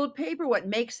regular ruled paper. What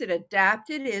makes it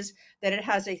adapted is that it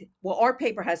has our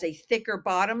paper has a thicker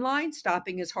bottom line.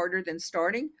 Stopping is harder than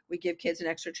starting. We give kids an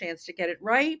extra chance to get it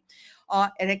right.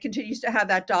 And it continues to have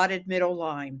that dotted middle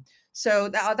line. So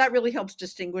that really helps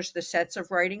distinguish the sets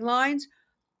of writing lines.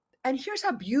 And here's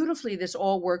how beautifully this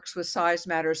all works with Size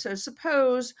Matters. So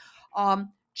suppose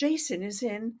Jason,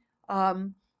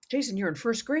 you're in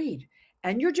first grade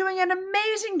and you're doing an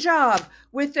amazing job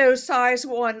with those size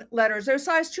 1 letters, those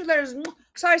size 2 letters,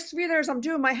 size 3 letters. I'm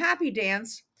doing my happy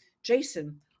dance.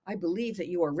 Jason, I believe that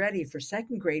you are ready for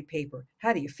second grade paper.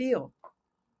 How do you feel?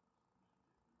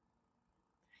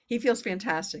 He feels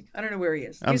fantastic. I don't know where he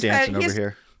is. I'm dancing over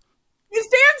here. He's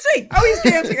dancing. Oh,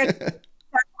 he's dancing.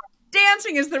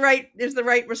 Dancing is the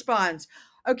right response.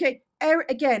 Okay.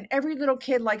 Again, every little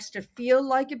kid likes to feel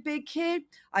like a big kid.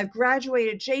 I've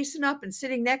graduated Jason up, and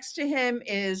sitting next to him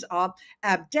is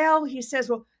Abdel. He says,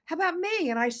 well, how about me?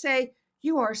 And I say,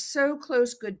 you are so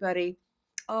close, good buddy.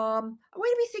 I want to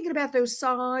be thinking about those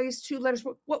size 2 letters.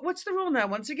 What's the rule now?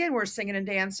 Once again, we're singing and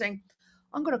dancing.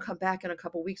 I'm going to come back in a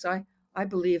couple weeks. I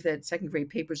believe that second grade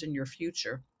paper's in your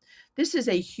future. This is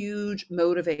a huge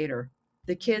motivator.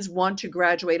 The kids want to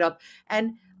graduate up.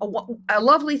 And a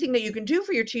lovely thing that you can do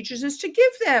for your teachers is to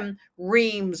give them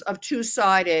reams of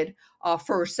 2-sided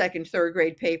first, second, third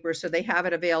grade papers so they have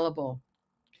it available.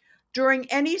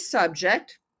 During any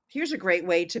subject, here's a great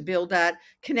way to build that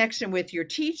connection with your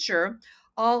teacher.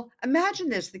 Imagine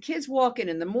this. The kids walk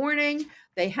in the morning,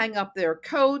 they hang up their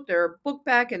coat, their book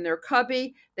bag in their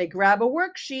cubby, they grab a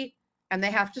worksheet, and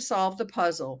they have to solve the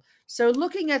puzzle. So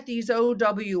looking at these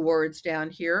OW words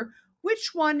down here,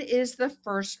 which one is the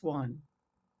first one?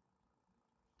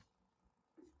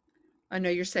 I know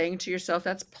you're saying to yourself,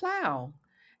 that's plow.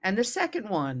 And the second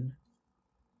one?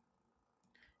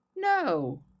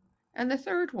 No. And the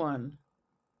third one?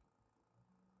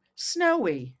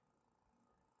 Snowy.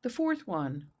 The fourth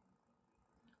one?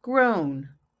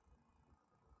 Grown.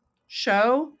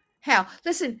 Show. How?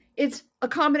 Listen, it's a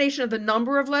combination of the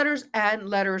number of letters and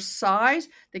letter size.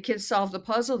 The kids solve the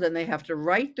puzzle, then they have to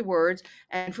write the words.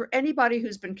 And for anybody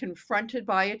who's been confronted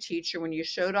by a teacher when you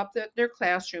showed up at their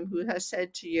classroom who has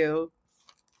said to you,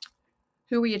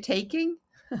 who are you taking?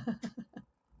 I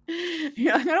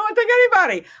don't want to take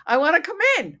anybody. I want to come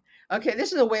in. Okay,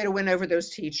 this is a way to win over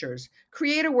those teachers.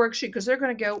 Create a worksheet because they're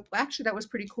going to go, actually, that was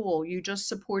pretty cool. You just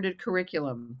supported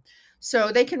curriculum. So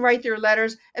they can write their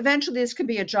letters. Eventually, this can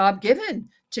be a job given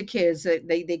to kids.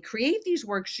 They create these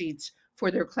worksheets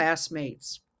for their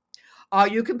classmates.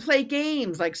 You can play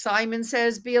games like Simon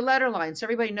Says, be a letter line. So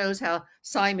everybody knows how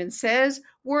Simon Says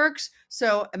works.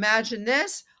 So imagine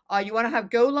this. You want to have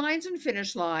go lines and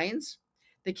finish lines.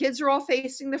 The kids are all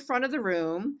facing the front of the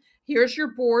room. Here's your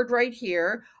board right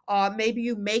here. Maybe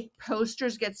you make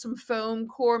posters, get some foam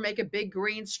core, make a big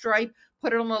green stripe,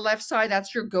 put it on the left side.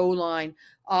 That's your go line.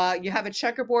 You have a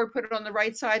checkerboard, put it on the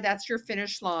right side. That's your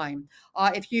finish line.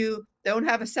 If you don't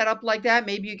have a setup like that,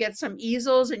 maybe you get some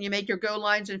easels and you make your go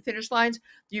lines and finish lines.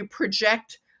 You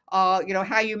project, how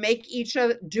you make each of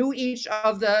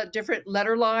the different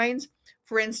letter lines.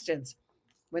 For instance,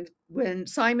 when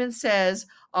Simon says,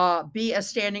 be a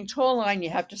standing tall line, you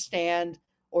have to stand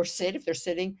or sit if they're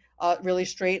sitting really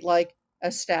straight like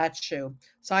a statue.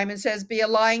 Simon says, be a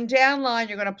lying down line.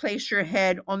 You're going to place your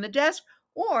head on the desk,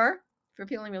 or if you're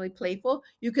feeling really playful,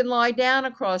 you can lie down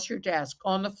across your desk,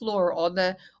 on the floor, on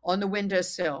the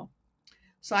windowsill.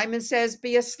 Simon says,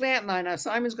 be a slant line. Now,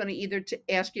 Simon's going to either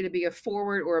ask you to be a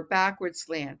forward or a backward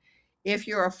slant. If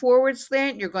you're a forward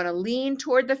slant, you're going to lean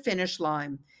toward the finish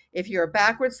line. If you're a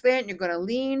backward slant, you're going to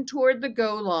lean toward the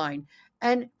go line.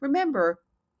 And remember,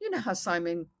 you know how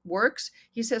Simon works.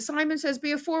 He says, Simon says,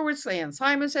 be a forward slant.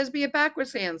 Simon says, be a backward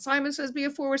slant. Simon says, be a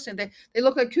forward slant. They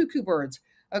look like cuckoo birds.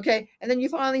 Okay. And then you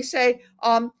finally say,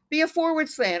 be a forward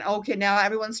slant. Okay. Now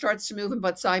everyone starts to move,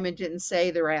 but Simon didn't say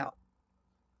they're out.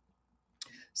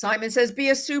 Simon says,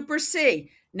 be a super C.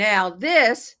 Now,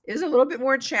 this is a little bit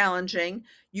more challenging.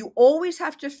 You always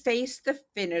have to face the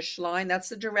finish line. That's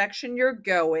the direction you're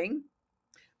going.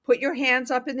 Put your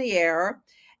hands up in the air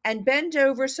and bend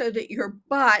over so that your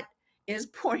butt is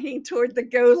pointing toward the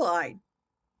go line.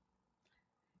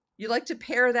 You like to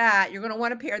pair that. You're going to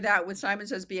want to pair that with Simon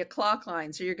says be a clock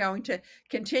line. So you're going to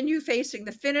continue facing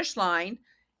the finish line,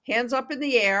 hands up in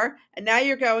the air, and now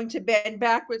you're going to bend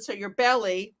backwards so your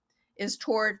belly is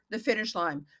toward the finish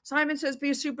line. Simon says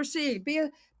be a super C.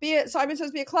 Simon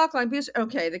says be a clock line.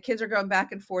 Okay, the kids are going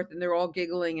back and forth and they're all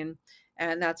giggling,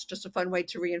 and that's just a fun way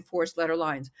to reinforce letter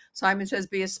lines. Simon says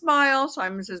be a smile.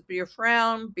 Simon says be a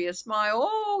frown, be a smile.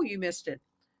 Oh, you missed it.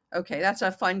 Okay, that's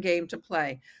a fun game to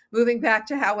play. Moving back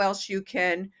to how else you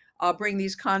can bring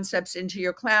these concepts into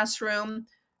your classroom.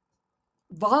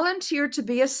 Volunteer to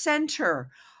be a center.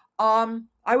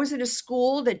 I was in a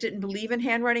school that didn't believe in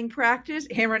handwriting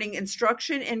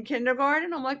instruction in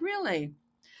kindergarten. I'm like, really? Can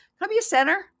I be a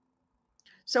center?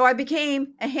 So I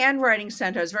became a handwriting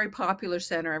center. It was a very popular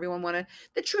center. Everyone wanted,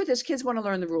 the truth is kids want to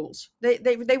learn the rules.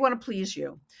 They want to please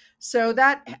you. So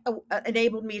that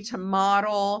enabled me to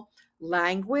model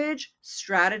language,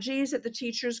 strategies that the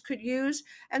teachers could use.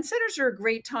 And centers are a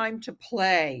great time to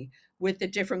play with the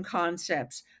different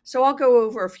concepts. So I'll go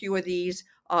over a few of these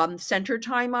center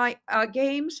time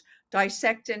games.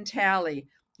 Dissect and tally.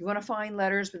 You want to find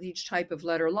letters with each type of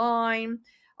letter line.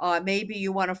 Maybe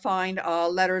you want to find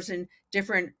letters in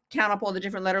count up all the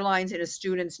different letter lines in a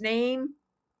student's name.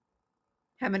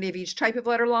 How many of each type of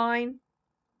letter line?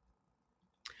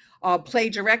 Play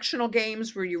directional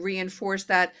games where you reinforce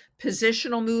that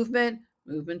positional movement.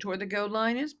 Movement toward the go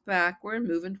line is backward.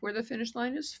 Movement toward the finish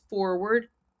line is forward.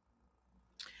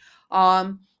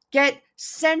 Get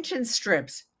sentence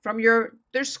strips from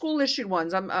there's school issued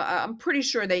ones. I'm pretty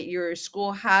sure that your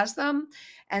school has them.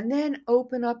 And then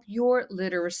open up your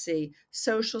literacy,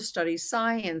 social studies,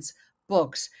 science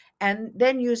books, and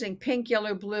then using pink,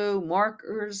 yellow, blue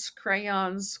markers,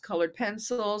 crayons, colored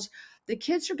pencils. The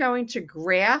kids are going to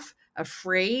graph a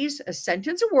phrase, a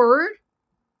sentence, a word,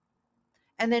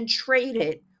 and then trade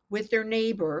it with their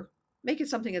neighbor. Make it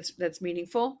something that's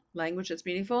meaningful, language that's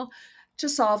meaningful, to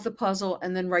solve the puzzle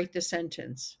and then write the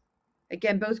sentence.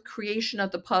 Again, both creation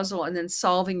of the puzzle and then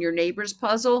solving your neighbor's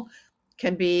puzzle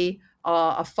can be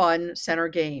a fun center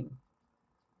game.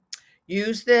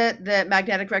 Use the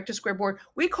magnetic rectangular square board.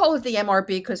 We call it the MRB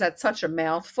because that's such a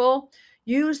mouthful.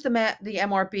 Use the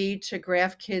MRB to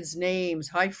graph kids' names,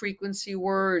 high frequency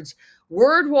words,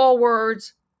 word wall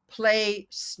words, play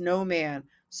snowman.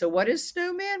 So what is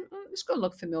snowman? It's going to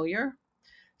look familiar.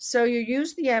 So you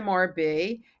use the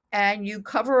MRB and you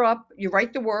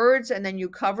write the words and then you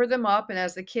cover them up. And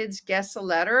as the kids guess a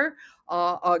letter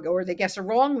or they guess a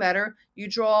wrong letter, you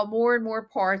draw more and more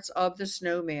parts of the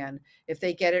snowman. If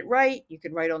they get it right, you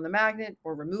can write on the magnet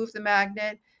or remove the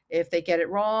magnet. If they get it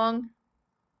wrong,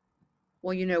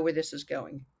 well, you know where this is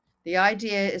going. The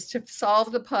idea is to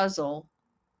solve the puzzle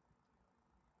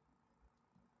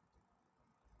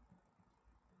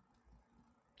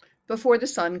before the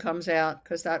sun comes out,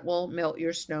 because that will melt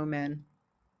your snowmen.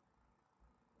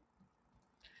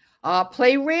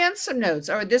 Play ransom notes.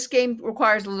 This game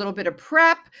requires a little bit of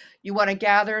prep. You want to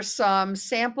gather some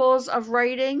samples of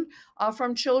writing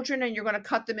from children, and you're going to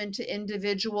cut them into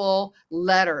individual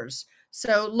letters.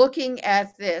 So looking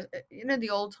at this, the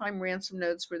old time ransom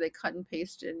notes where they cut and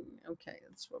pasted. Okay,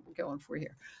 that's what we're going for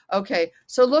here. Okay,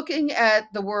 so looking at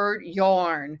the word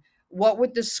yarn, what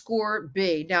would the score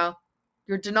be? Now,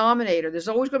 your denominator, there's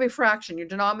always going to be a fraction. Your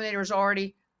denominator is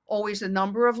always the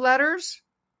number of letters.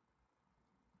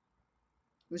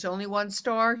 There's only one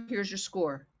star. Here's your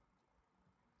score.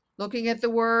 Looking at the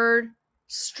word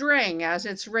string as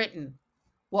it's written,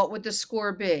 what would the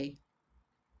score be?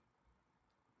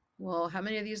 Well, how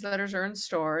many of these letters are in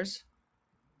stars?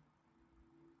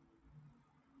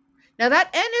 Now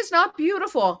that N is not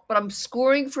beautiful, but I'm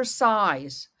scoring for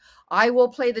size. I will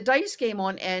play the dice game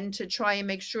on N to try and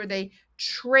make sure they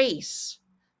trace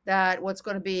that what's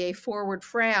going to be a forward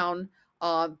frown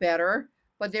better.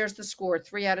 But there's the score,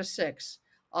 3 out of 6.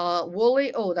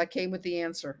 Woolly, that came with the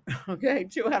answer. Okay,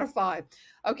 2 out of 5.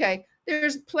 Okay,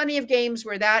 there's plenty of games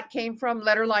where that came from,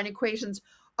 letter line equations.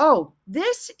 Oh,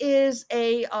 this is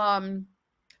a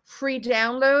free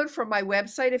download from my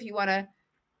website if you want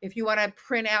to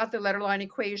print out the letter line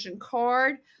equation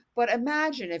card. But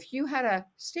imagine if you had a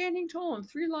standing tall and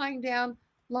 3 lying down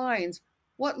lines,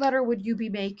 what letter would you be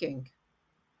making?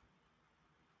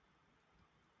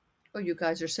 Oh, you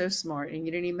guys are so smart, and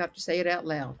you didn't even have to say it out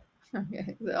loud.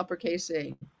 Okay, the uppercase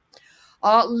A.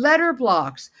 Letter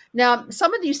blocks. Now,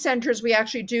 some of these centers we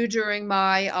actually do during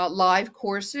my live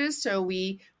courses. So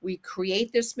we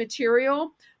create this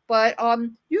material, but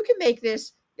you can make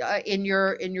this in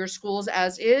your schools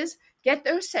as is. Get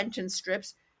those sentence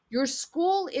strips. Your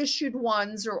school issued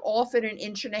ones are often 1.5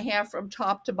 inches from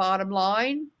top to bottom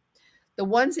line. The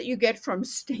ones that you get from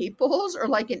Staples are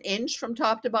like 1 inch from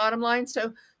top to bottom line.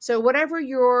 So whatever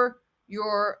your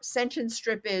sentence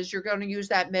strip is, you're going to use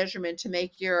that measurement to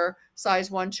make your size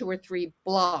 1, 2, or 3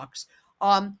 blocks.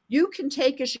 You can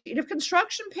take a sheet of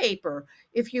construction paper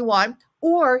if you want,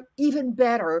 or even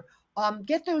better,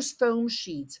 get those foam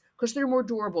sheets because they're more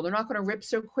durable. They're not going to rip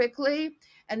so quickly.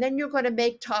 And then you're going to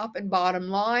make top and bottom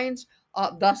lines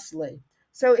thusly.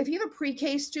 So if you have a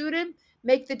pre-K student,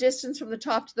 make the distance from the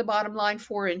top to the bottom line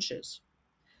 4 inches.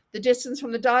 The distance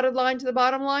from the dotted line to the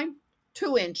bottom line,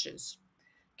 2 inches.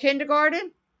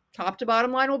 Kindergarten, top to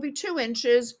bottom line will be 2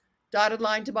 inches. Dotted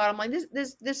line to bottom line. This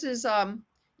is this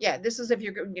is if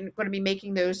you're going to be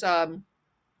making those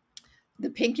the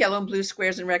pink, yellow, and blue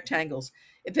squares and rectangles.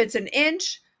 If it's 1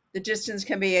 inch, the distance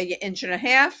can be 1.5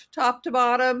 inches top to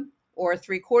bottom, or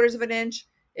 3/4 of an inch.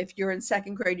 If you're in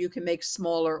second grade, you can make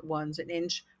smaller ones, 1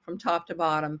 inch from top to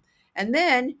bottom. And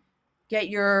then get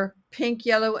your pink,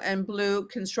 yellow, and blue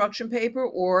construction paper,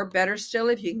 or better still,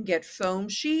 if you can get foam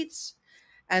sheets.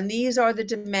 And these are the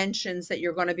dimensions that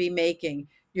you're going to be making.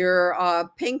 Your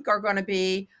pink are going to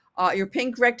be your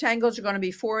pink rectangles are going to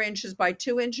be 4 inches by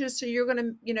 2 inches. So you're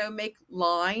going to, make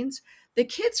lines. The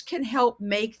kids can help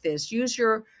make this. Use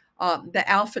your the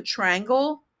alpha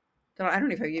triangle. I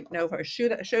don't even know if I show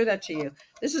that to you.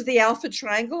 This is the alpha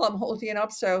triangle. I'm holding it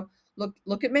up. So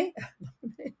look at me.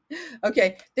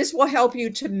 Okay, this will help you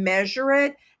to measure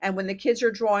it. And when the kids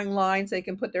are drawing lines, they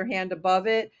can put their hand above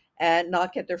it and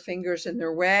not get their fingers in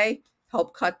their way.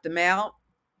 Help cut them out.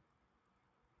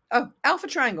 Oh, alpha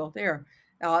triangle there.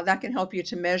 That can help you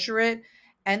to measure it.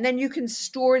 And then you can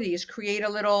store these. Create a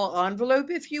little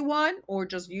envelope if you want, or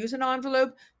just use an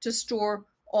envelope to store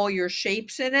all your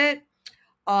shapes in it.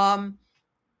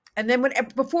 And then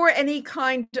before any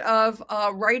kind of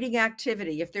writing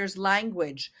activity, if there's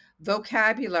language,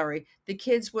 vocabulary, the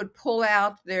kids would pull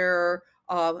out their,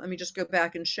 let me just go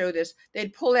back and show this.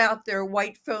 They'd pull out their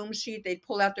white foam sheet. They'd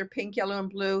pull out their pink, yellow, and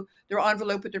blue, their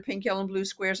envelope with their pink, yellow, and blue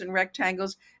squares and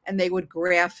rectangles, and they would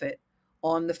graph it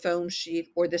on the foam sheet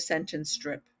or the sentence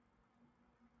strip.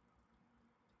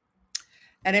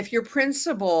 And if your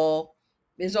principal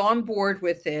is on board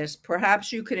with this,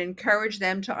 perhaps you could encourage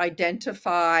them to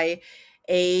identify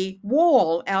a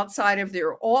wall outside of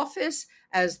their office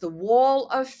as the wall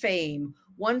of fame.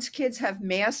 Once kids have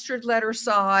mastered letter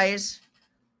size,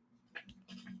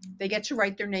 they get to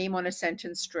write their name on a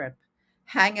sentence strip,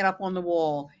 hang it up on the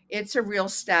wall. It's a real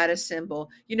status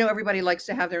symbol. Everybody likes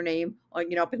to have their name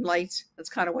up in lights. That's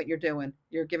kind of what you're doing.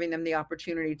 You're giving them the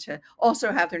opportunity to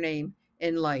also have their name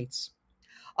in lights.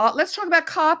 Let's talk about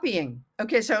copying.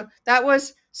 Okay, so that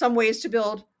was some ways to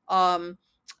build the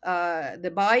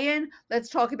buy-in. Let's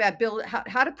talk about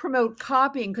how to promote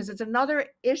copying, because it's another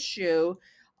issue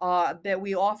that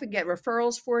we often get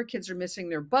referrals for. Kids are missing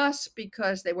their bus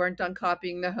because they weren't done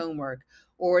copying the homework,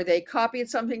 or they copied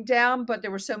something down, but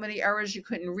there were so many errors you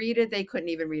couldn't read it. They couldn't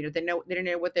even read it. They didn't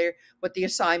know what the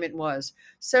assignment was.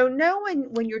 So know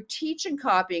when you're teaching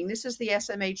copying, this is the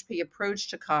SMHP approach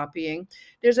to copying.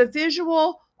 There's a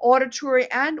visual, auditory,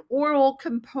 and oral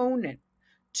component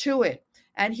to it.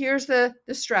 And here's the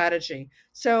strategy.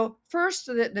 So first,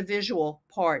 the visual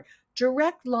part.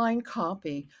 Direct line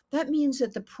copy. That means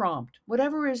that the prompt,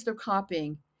 whatever is they're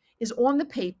copying, is on the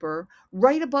paper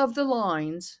right above the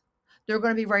lines they're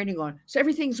going to be writing on. So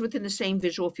everything's within the same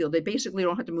visual field. They basically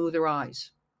don't have to move their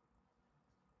eyes.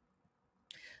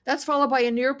 That's followed by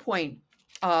a near point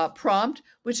prompt,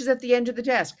 which is at the end of the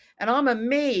desk. And I'm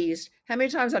amazed how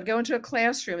many times I'd go into a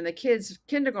classroom and the kids,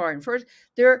 kindergarten, first,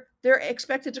 they're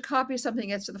expected to copy something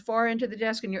that's to the far end of the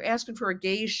desk, and you're asking for a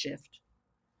gaze shift.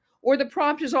 Or the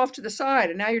prompt is off to the side,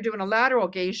 and now you're doing a lateral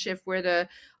gaze shift where the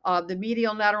medial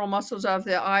and lateral muscles of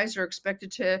the eyes are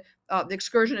expected to, the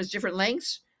excursion is different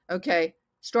lengths. Okay,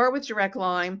 start with direct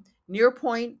line, near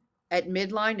point at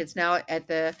midline. It's now at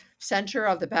the center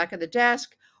of the back of the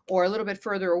desk, or a little bit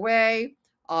further away,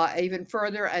 even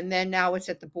further, and then now it's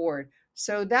at the board.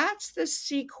 So that's the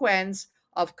sequence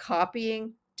of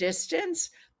copying distance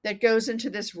that goes into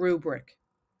this rubric.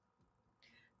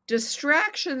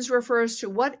 Distractions refers to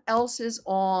what else is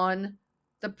on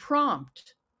the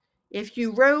prompt. If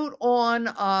you wrote on,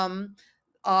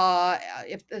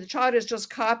 if the child is just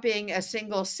copying a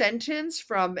single sentence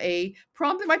from a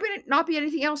prompt, there might not be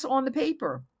anything else on the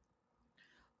paper.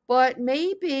 but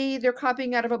maybe they're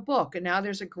copying out of a book and now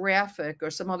there's a graphic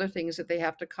or some other things that they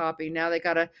have to copy. Now they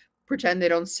got to pretend they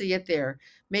don't see it there.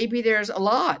 Maybe there's a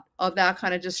lot of that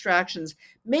kind of distractions.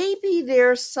 Maybe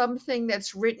there's something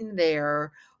that's written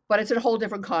there, but it's in a whole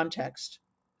different context.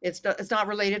 It's not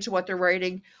related to what they're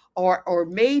writing, or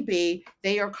maybe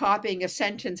they are copying a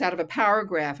sentence out of a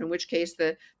paragraph, in which case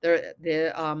the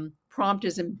prompt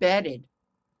is embedded.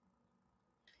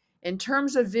 In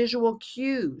terms of visual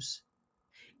cues,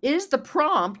 is the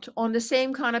prompt on the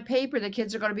same kind of paper the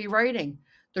kids are going to be writing?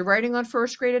 They're writing on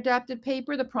first grade adapted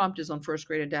paper, the prompt is on first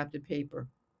grade adapted paper.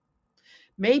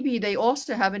 Maybe they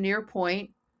also have a near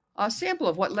point sample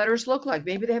of what letters look like.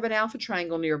 Maybe they have an alpha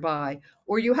triangle nearby,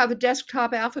 or you have a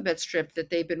desktop alphabet strip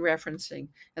that they've been referencing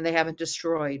and they haven't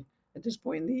destroyed at this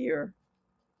point in the year.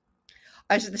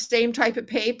 Is it the same type of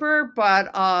paper,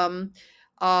 but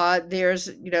there's,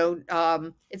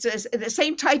 it's the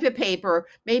same type of paper.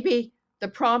 Maybe the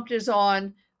prompt is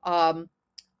on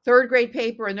third grade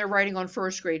paper and they're writing on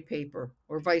first grade paper,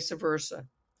 or vice versa.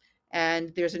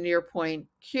 And there's a near point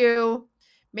cue.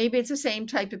 Maybe it's the same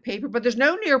type of paper, but there's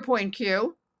no near point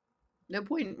cue,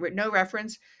 no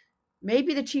reference.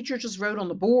 Maybe the teacher just wrote on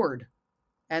the board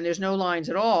and there's no lines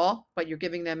at all, but you're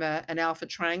giving them an alpha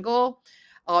triangle.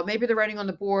 Maybe they're writing on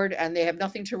the board and they have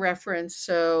nothing to reference,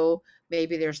 so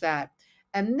maybe there's that.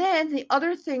 And then the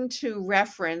other thing to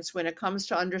reference when it comes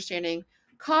to understanding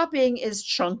copying is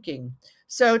chunking.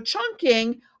 So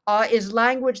chunking is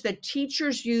language that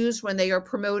teachers use when they are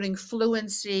promoting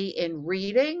fluency in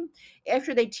reading.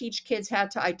 After they teach kids how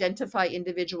to identify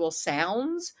individual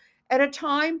sounds at a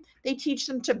time, they teach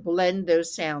them to blend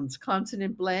those sounds,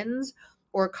 consonant blends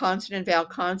or consonant vowel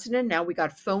consonant. Now we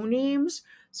got phonemes.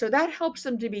 So that helps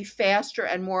them to be faster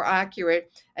and more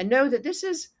accurate, and know that this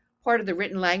is part of the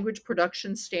written language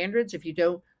production standards. If you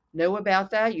don't know about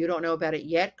that, you don't know about it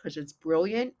yet, because it's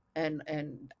brilliant, and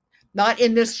not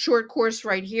in this short course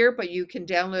right here, but you can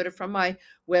download it from my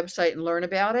website and learn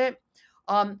about it.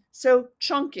 So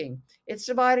chunking, it's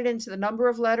divided into the number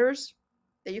of letters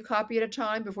that you copy at a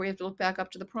time before you have to look back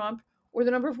up to the prompt, or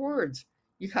the number of words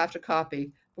you have to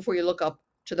copy before you look up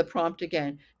to the prompt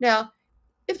again. Now,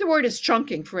 if the word is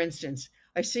chunking, for instance,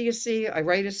 I see a C, I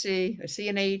write a C, I see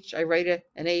an H, I write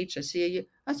an H, I see a U.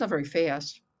 That's not very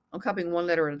fast. I'm copying one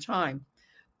letter at a time.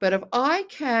 But if I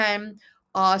can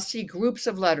see groups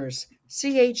of letters,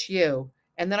 CHU,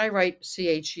 and then I write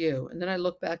CHU, and then I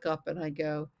look back up and I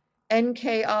go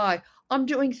NKI, I'm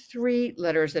doing 3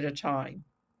 letters at a time.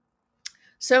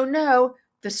 So no,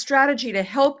 the strategy to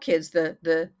help kids,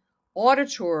 the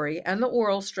auditory and the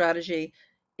oral strategy,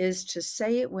 is to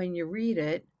say it when you read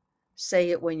it,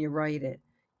 say it when you write it.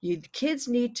 Kids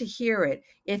need to hear it.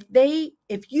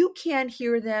 If you can't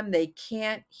hear them, they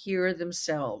can't hear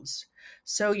themselves.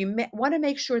 So you want to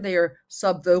make sure they are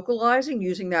subvocalizing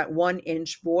using that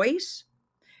 1-inch voice.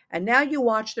 And now you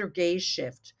watch their gaze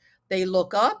shift. They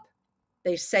look up,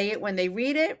 they say it when they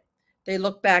read it, they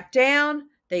look back down,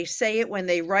 they say it when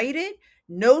they write it.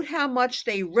 Note how much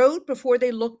they wrote before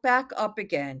they look back up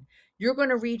again. You're going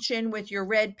to reach in with your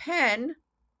red pen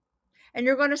and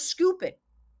you're going to scoop it.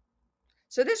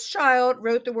 So this child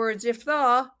wrote the words if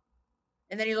the,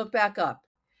 and then he looked back up.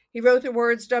 He wrote the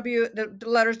words the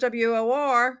letters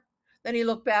WOR, then he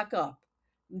looked back up.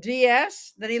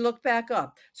 DS, then he looked back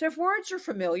up. So if words are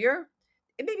familiar,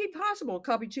 it may be possible to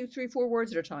copy 2, 3, 4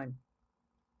 words at a time.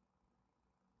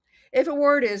 If a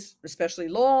word is especially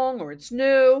long or it's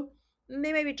new,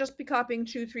 they maybe just be copying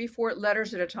 2, 3, 4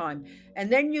 letters at a time.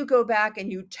 And then you go back and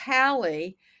you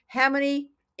tally how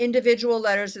many individual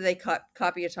letters do they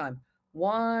copy at a time.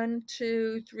 1,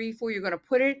 2, 3, 4. You're going to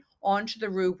put it onto the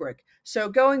rubric. So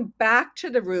going back to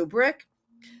the rubric,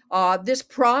 this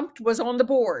prompt was on the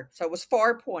board. So it was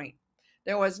far point.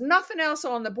 There was nothing else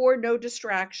on the board, no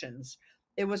distractions.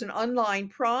 It was an unlined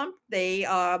prompt.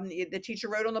 The teacher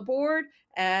wrote on the board,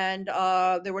 and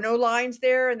there were no lines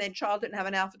there, and the child didn't have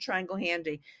an alpha triangle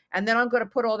handy. And then I'm going to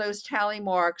put all those tally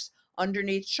marks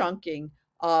underneath chunking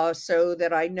so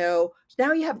that I know.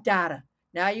 Now you have data.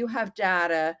 Now you have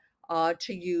data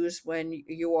to use when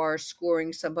you are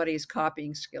scoring somebody's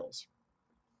copying skills.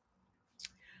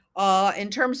 In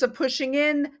terms of pushing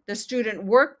in, the student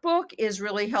workbook is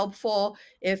really helpful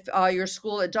if your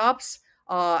school adopts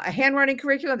a handwriting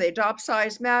curriculum. They adopt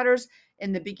Size Matters.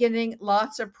 In the beginning,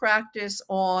 lots of practice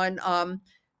on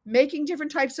making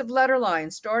different types of letter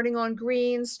lines, starting on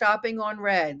green, stopping on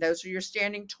red. Those are your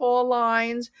standing tall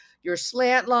lines, your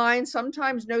slant lines.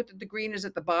 Sometimes note that the green is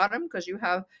at the bottom, because you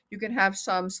can have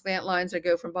some slant lines that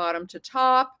go from bottom to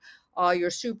top. Your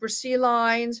super C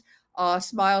lines.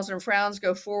 Smiles and frowns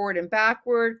go forward and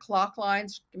backward. Clock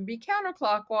lines can be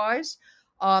counterclockwise.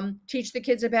 Teach the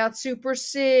kids about Super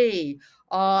C,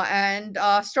 and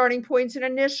starting points and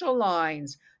initial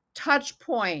lines, touch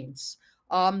points,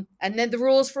 and then the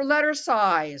rules for letter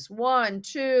size, 1,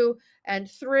 2, and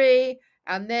 3,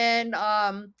 and then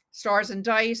stars and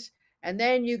dice. And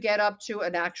then you get up to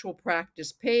an actual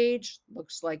practice page,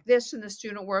 looks like this in the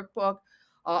student workbook,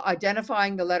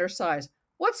 identifying the letter size.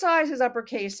 What size is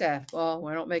uppercase F? Well,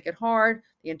 we don't make it hard.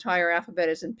 The entire alphabet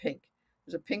is in pink.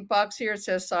 There's a pink box here. It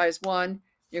says size 1.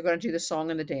 You're going to do the song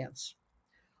and the dance.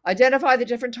 Identify the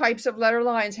different types of letter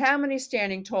lines. How many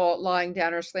standing, tall, lying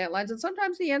down, or slant lines? And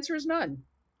sometimes the answer is none.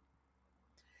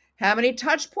 How many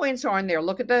touch points are in there?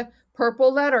 Look at the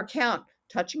purple letter. Count.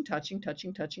 Touching, touching,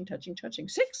 touching, touching, touching, touching.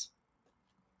 6.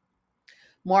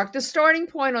 Mark the starting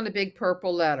point on the big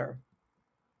purple letter.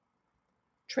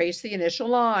 Trace the initial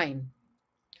line.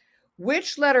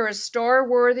 Which letter is star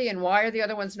worthy and why are the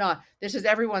other ones not? This is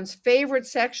everyone's favorite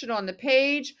section on the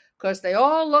page because they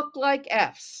all look like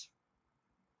F's.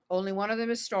 Only one of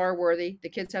them is star worthy. The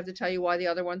kids have to tell you why the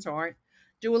other ones aren't.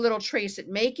 Do a little trace it,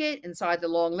 make it inside the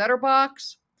long letter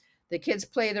box. The kids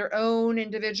play their own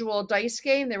individual dice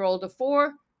game. They roll a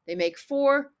 4. They make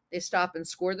 4. They stop and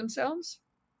score themselves.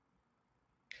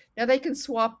 Now they can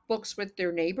swap books with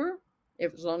their neighbor,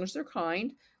 as long as they're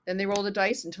kind. Then they roll the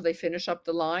dice until they finish up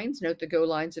the lines. Note the go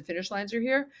lines and finish lines are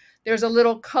here. There's a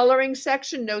little coloring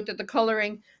section. Note that the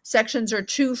coloring sections are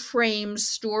 2 frames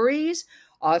stories.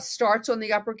 Starts on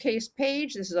the uppercase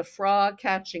page. This is a frog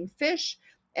catching fish.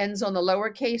 Ends on the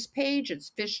lowercase page. It's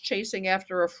fish chasing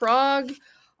after a frog.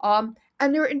 And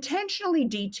they're intentionally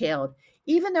detailed.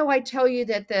 Even though I tell you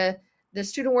that the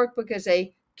student workbook is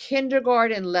a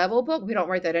kindergarten level book, we don't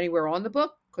write that anywhere on the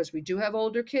book because we do have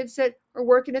older kids that are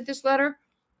working at this level.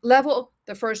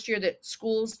 The first year that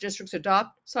schools, districts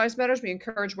adopt Size Matters, we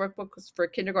encourage workbooks for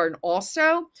kindergarten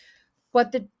also.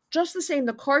 But just the same,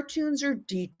 the cartoons are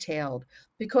detailed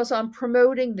because I'm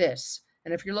promoting this.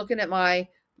 And if you're looking at my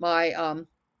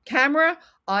camera,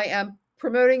 I am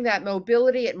promoting that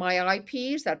mobility at my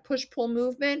IPs, that push-pull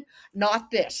movement, not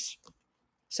this.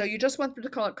 So you just want them to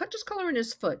color, just color in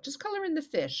his foot, just color in the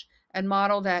fish and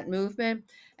model that movement.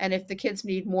 And if the kids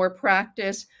need more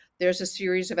practice, there's a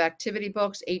series of activity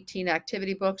books, 18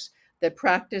 activity books that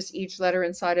practice each letter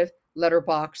inside of letter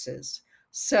boxes.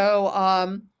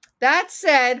 So that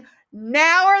said,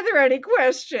 now are there any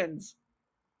questions?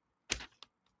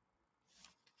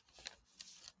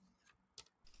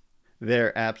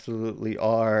 There absolutely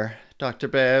are. Dr.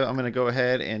 Bev, I'm going to go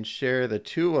ahead and share the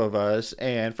two of us.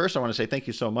 And first, I want to say thank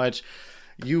you so much.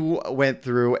 You went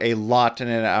through a lot in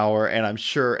an hour, and I'm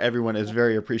sure everyone is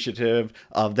very appreciative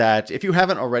of that. If you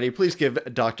haven't already, please give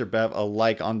Dr. Bev a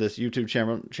like on this YouTube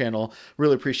channel.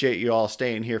 Really appreciate you all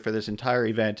staying here for this entire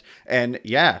event. And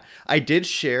yeah, I did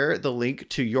share the link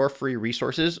to your free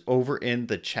resources over in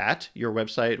the chat, your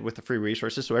website with the free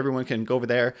resources, so everyone can go over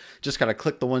there, just gotta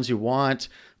click the ones you want,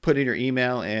 put in your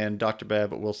email, and Dr.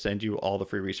 Bev will send you all the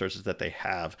free resources that they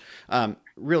have.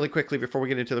 Really quickly, before we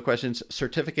get into the questions,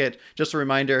 certificate, just a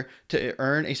reminder, to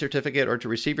earn a certificate or to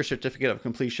receive your certificate of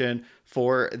completion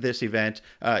for this event,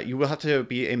 you will have to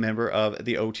be a member of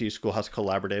the OT Schoolhouse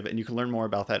Collaborative, and you can learn more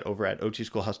about that over at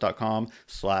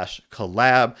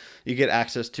otschoolhouse.com/collab. You get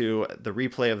access to the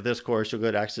replay of this course. You'll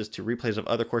get access to replays of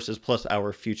other courses, plus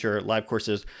our future live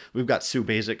courses. We've got Sue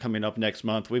Basic coming up next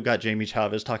month. We've got Jamie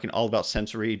Chavez talking all about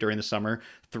sensory during the summer.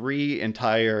 3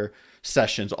 entire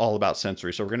sessions all about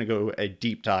sensory. So we're going to go a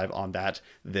deep dive on that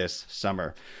this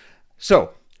summer.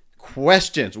 So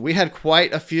questions, we had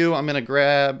quite a few. I'm going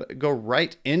to go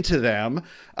right into them.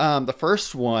 The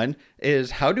first one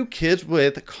is, how do kids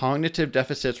with cognitive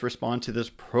deficits respond to this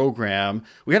program?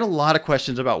 We had a lot of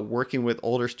questions about working with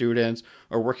older students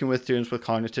or working with students with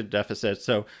cognitive deficits.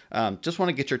 So just want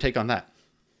to get your take on that.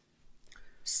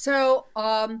 So,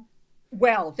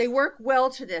 well, they work well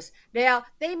to this. Now,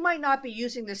 they might not be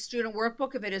using the student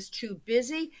workbook if it is too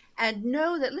busy. And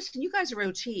know that, listen, you guys are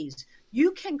OTs.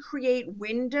 You can create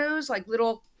windows, like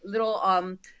little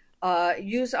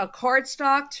use a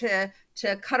cardstock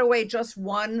to cut away just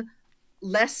one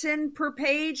lesson per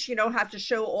page. You don't have to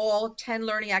show all 10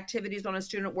 learning activities on a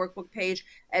student workbook page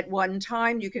at one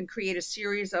time. You can create a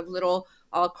series of little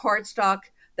cardstock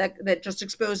that just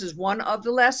exposes one of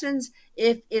the lessons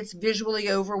if it's visually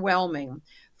overwhelming.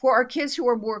 For our kids who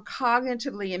are more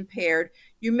cognitively impaired,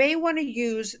 you may want to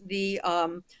use the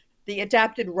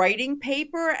adapted writing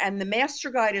paper, and the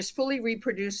master guide is fully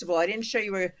reproducible. I didn't show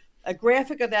you a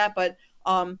graphic of that, but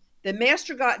the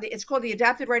master guide, it's called the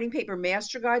Adapted Writing Paper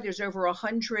Master Guide. There's over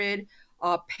 100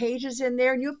 pages in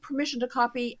there, and you have permission to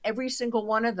copy every single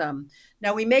one of them.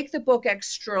 Now, we make the book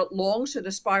extra long so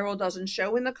the spiral doesn't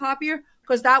show in the copier,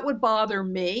 because that would bother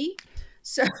me.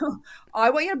 So I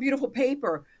want you a beautiful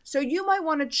paper. So you might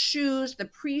want to choose the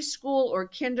preschool or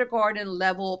kindergarten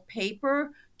level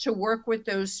paper to work with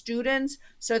those students.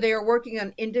 So they are working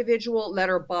on individual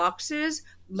letter boxes.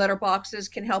 Letter boxes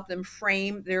can help them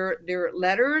frame their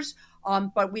letters.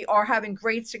 But we are having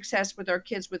great success with our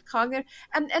kids with cognitive.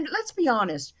 And let's be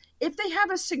honest, if they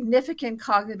have a significant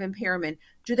cognitive impairment,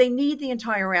 do they need the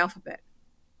entire alphabet?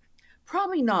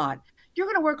 Probably not. You're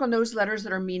going to work on those letters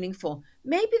that are meaningful.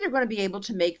 Maybe they're going to be able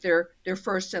to make their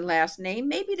first and last name.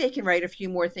 Maybe they can write a few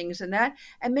more things than that.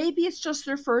 And maybe it's just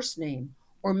their first name,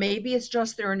 or maybe it's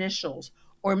just their initials,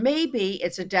 or maybe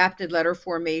it's adapted letter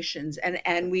formations.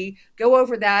 And we go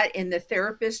over that in the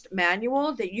therapist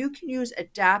manual, that you can use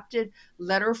adapted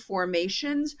letter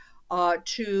formations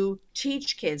to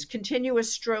teach kids.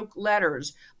 Continuous stroke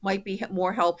letters might be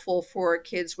more helpful for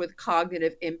kids with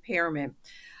cognitive impairment.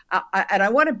 And I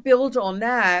want to build on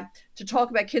that to talk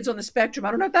about kids on the spectrum.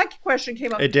 I don't know if that question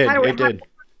came up. It did. It did.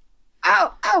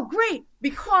 Oh, great.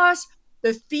 Because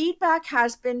the feedback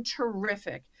has been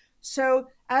terrific. So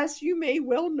as you may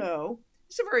well know,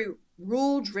 it's a very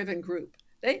rule-driven group.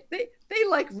 They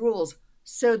like rules.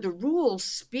 So the rules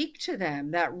speak to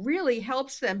them. That really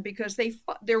helps them because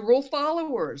they're rule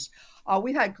followers.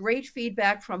 We've had great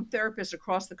feedback from therapists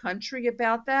across the country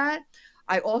about that.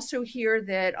 I also hear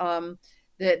that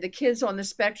the kids on the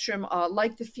spectrum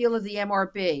like the feel of the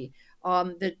MRB.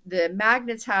 The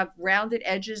magnets have rounded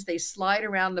edges. They slide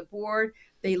around the board.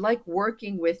 They like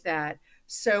working with that.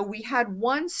 So we had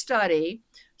one study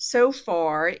so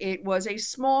far. It was a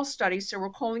small study, so we're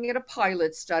calling it a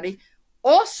pilot study.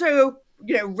 Also,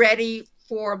 ready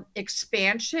for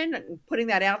expansion and putting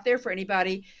that out there for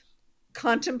anybody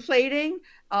contemplating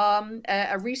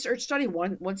a research study,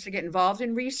 wants to get involved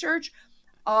in research.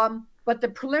 But the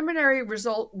preliminary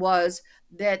result was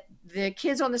that the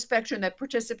kids on the spectrum that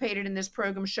participated in this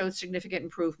program showed significant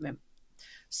improvement.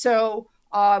 So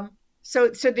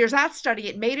there's that study.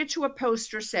 It made it to a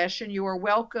poster session. You are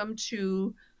welcome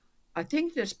to, I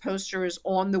think this poster is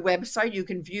on the website. You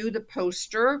can view the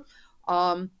poster,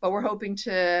 but we're hoping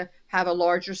to have a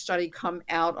larger study come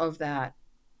out of that.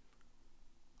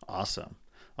 Awesome.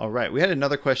 All right. We had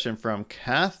another question from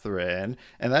Catherine,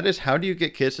 and that is, how do you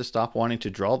get kids to stop wanting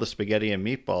to draw the spaghetti and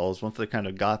meatballs once they kind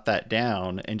of got that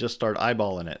down and just start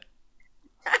eyeballing it?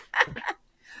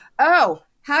 Oh,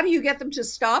 how do you get them to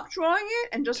stop drawing it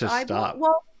and just eyeball? Stop.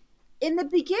 Well, in the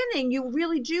beginning, you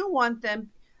really do want them.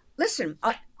 Listen,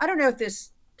 I don't know if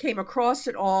this came across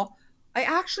at all. I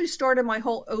actually started my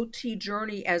whole OT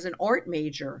journey as an art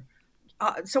major.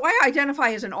 So I identify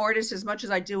as an artist as much as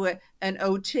I do an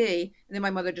OT. And then my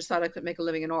mother just thought I could make a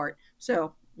living in art.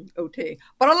 So OT.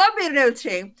 But I love being an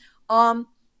OT.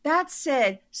 That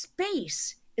said,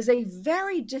 space is a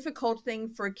very difficult thing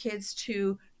for kids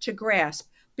to grasp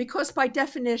because by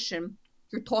definition,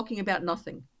 you're talking about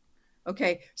nothing.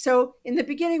 Okay, so in the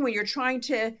beginning, when you're trying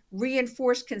to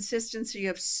reinforce consistency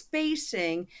of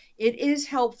spacing, it is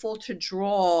helpful to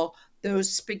draw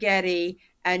those spaghetti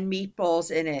and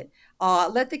meatballs in it.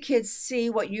 Let the kids see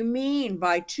what you mean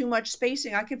by too much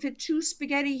spacing. I can fit 2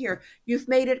 spaghetti here. You've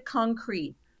made it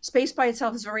concrete. Space by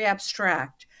itself is very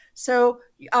abstract. So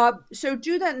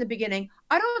do that in the beginning.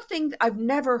 I've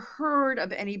never heard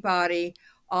of anybody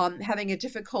having a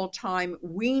difficult time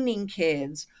weaning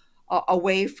kids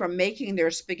away from making their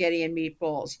spaghetti and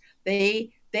meatballs. They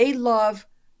love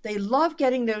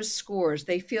getting those scores.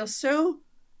 They feel so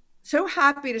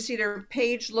happy to see their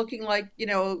page looking like,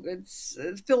 it's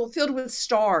filled with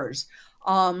stars.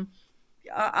 I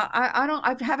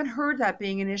haven't heard that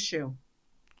being an issue.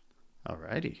 All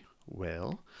righty.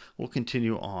 Well, we'll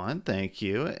continue on. Thank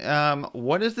you.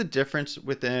 What is the difference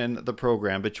within the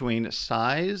program between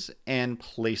size and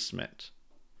placement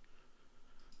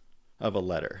of a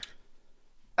letter?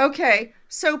 Okay,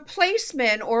 so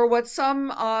placement, or what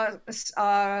some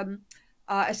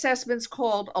assessments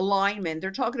called alignment,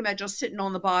 they're talking about just sitting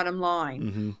on the bottom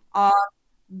line.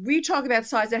 We talk about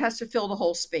size. It has to fill the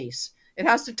whole space. It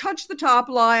has to touch the top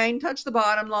line, touch the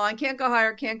bottom line, can't go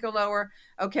higher, can't go lower.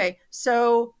 Okay,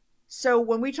 so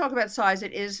when we talk about size,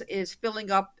 it is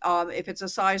filling up, if it's a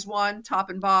size 1,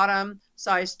 top and bottom,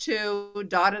 size 2,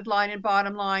 dotted line and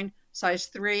bottom line, size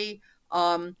 3,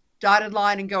 dotted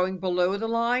line and going below the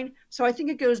line. So I think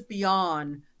it goes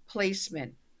beyond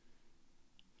placement.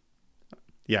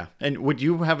 Yeah. And would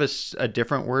you have a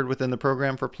different word within the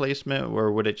program for placement,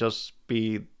 or would it just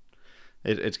be,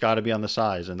 it's got to be on the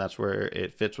size and that's where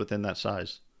it fits within that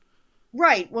size?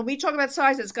 Right. When we talk about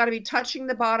size, it's got to be touching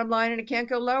the bottom line and it can't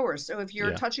go lower. So if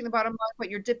you're touching the bottom line, but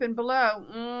you're dipping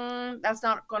below, that's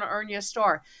not going to earn you a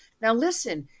star. Now,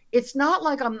 listen, it's not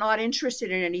like I'm not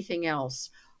interested in anything else.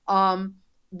 Um,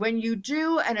 when you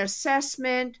do an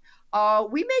assessment,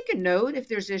 we make a note if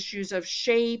there's issues of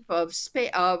shape, of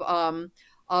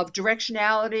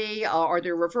directionality, are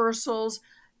there reversals?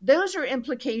 Those are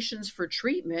implications for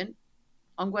treatment.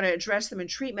 I'm going to address them in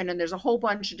treatment, and there's a whole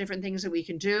bunch of different things that we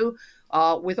can do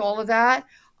with all of that.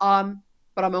 Um,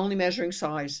 but I'm only measuring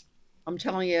size. I'm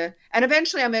telling you, and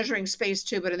eventually I'm measuring space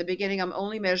too. But in the beginning, I'm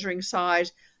only measuring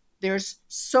size. There's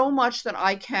so much that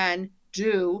I can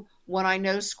do when I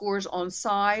know scores on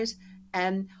size.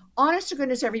 And honest to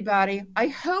goodness, everybody, I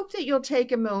hope that you'll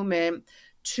take a moment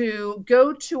to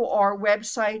go to our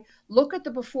website, look at the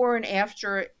before and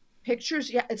after pictures.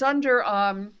 Yeah, it's under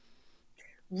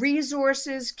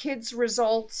resources, kids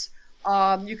results.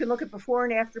 You can look at before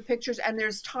and after pictures, and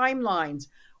there's timelines.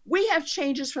 We have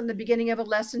changes from the beginning of a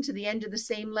lesson to the end of the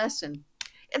same lesson.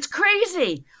 It's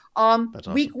crazy. That's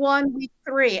Week awesome. one, week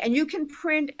three, and you can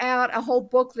print out a whole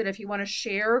booklet if you want to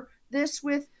share this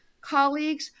with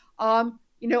colleagues.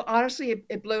 Honestly,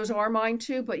 it blows our mind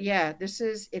too. But yeah, this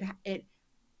is it. It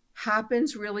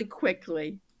happens really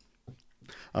quickly.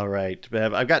 All right,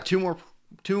 Bev. I've got two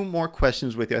more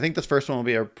questions with you. I think this first one will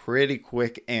be a pretty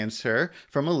quick answer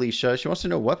from Alicia. She wants to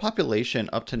know what population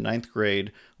up to ninth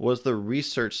grade was the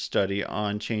research study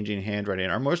on changing handwriting.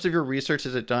 Are most of your research,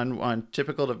 is it done on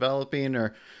typical developing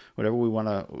or whatever we want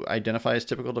to identify as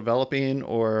typical developing,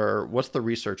 or what's the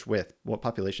research with? What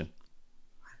population?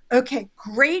 Okay,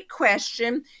 great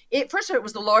question. First of all, it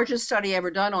was the largest study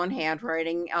ever done on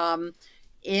handwriting.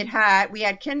 We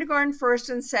had kindergarten, first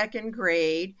and second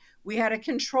grade. We had a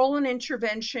control and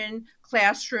intervention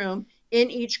classroom in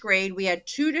each grade. We had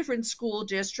two different school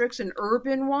districts, an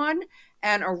urban one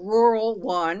and a rural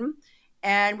one,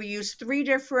 and we used three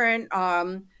different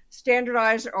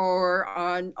standardized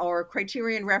or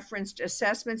criterion referenced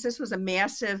assessments. This was a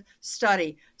massive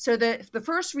study. So the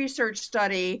first research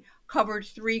study covered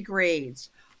three grades.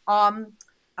 Ann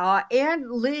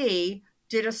Lee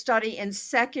did a study in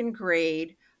second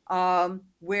grade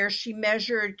where she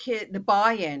measured the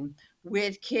buy-in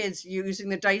with kids using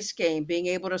the dice game, being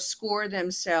able to score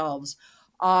themselves.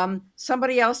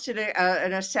 Somebody else did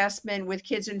an assessment with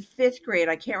kids in fifth grade.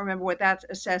 I can't remember what that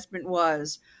assessment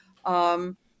was.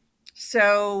 Um,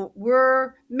 so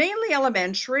we're mainly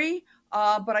elementary,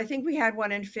 but I think we had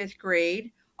one in fifth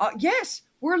grade. Yes,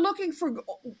 we're looking for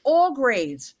all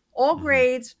grades. All Mm-hmm.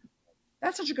 grades.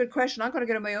 That's such a good question. I'm going to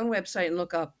go to my own website and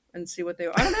look up and see what they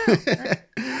are. I don't know.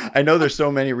 I know there's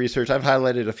so many research. I've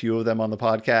highlighted a few of them on the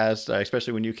podcast,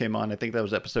 especially when you came on. I think that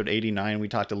was episode 89. We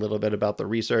talked a little bit about the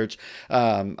research.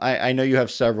 I know you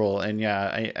have several, and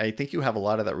yeah, I think you have a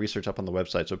lot of that research up on the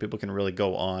website, so people can really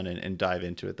go on and dive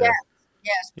into it Yes, there.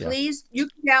 yes. Yeah. Please, you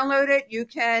can download it. You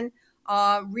can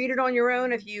read it on your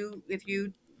own if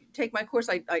you take my course.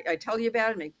 I tell you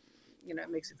about it. It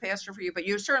makes it faster for you. But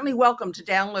you're certainly welcome to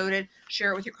download it,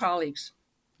 share it with your colleagues.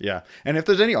 Yeah. And if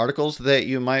there's any articles that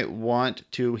you might want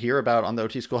to hear about on the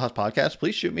OT Schoolhouse podcast,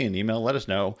 please shoot me an email. Let us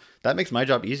know. That makes my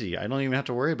job easy. I don't even have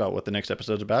to worry about what the next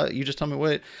episode's about. You just tell me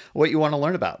what you want to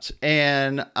learn about.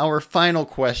 And our final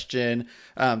question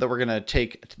that we're going to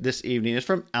take this evening is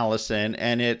from Allison.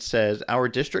 And it says, our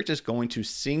district is going to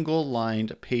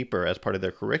single-lined paper as part of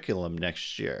their curriculum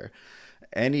next year.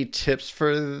 Any tips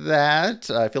for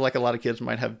that? I feel like a lot of kids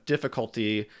might have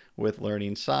difficulty with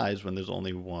learning size when there's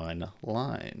only one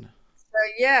line. So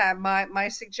yeah, my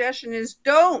suggestion is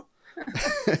don't.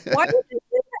 Why would you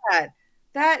do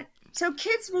that? So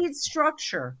kids need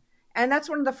structure. And that's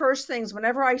one of the first things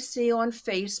whenever I see on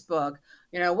Facebook,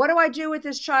 what do I do with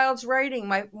this child's writing?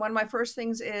 One of my first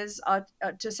things is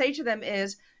to say to them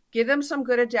is give them some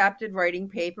good adapted writing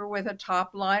paper with a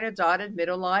top line, a dotted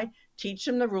middle line, teach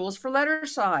them the rules for letter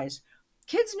size.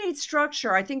 Kids need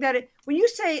structure. I think that when you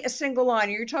say a single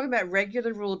line, you're talking about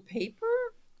regular ruled paper?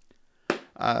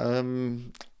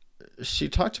 Um, she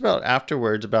talked about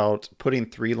afterwards about putting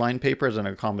three-line paper as an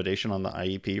accommodation on the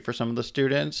IEP for some of the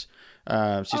students.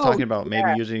 She's Oh, talking about maybe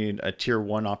yeah. using a tier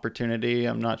one opportunity.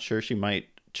 I'm not sure. She might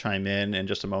chime in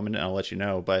just a moment, and I'll let you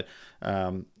know. But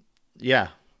yeah,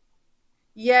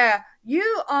 Yeah,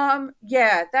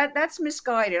 that's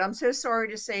misguided. I'm so sorry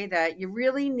to say that. You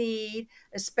really need,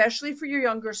 especially for your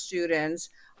younger students,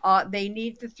 they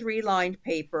need the three-lined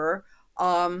paper.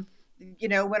 Um,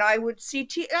 when I would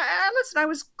listen, I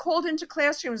was called into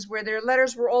classrooms where their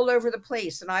letters were all over the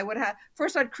place, and I would have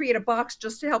first I'd create a box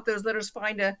just to help those letters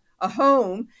find a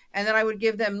home, and then I would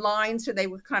give them lines so they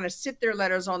would kind of sit their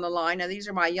letters on the line. Now these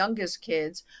are my youngest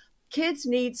kids. Kids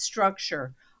need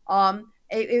structure.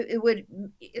 it would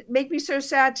make me so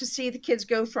sad to see the kids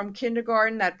go from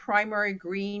kindergarten, that primary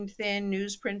green thin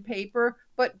newsprint paper,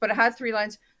 but it had 3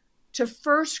 lines, to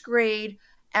first grade,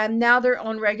 and now they're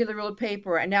on regular old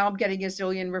paper, and now I'm getting a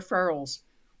zillion referrals.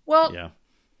 Well, Yeah.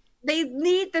 they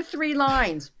need the 3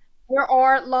 lines. There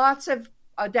are lots of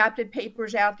adapted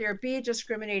papers out there. Be a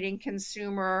discriminating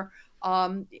consumer.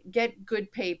 Get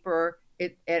good paper.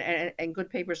 And good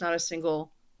paper is not a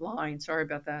single line. Sorry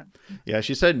about that. Yeah,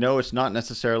 she said no, it's not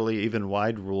necessarily even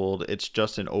wide ruled. It's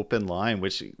just an open line,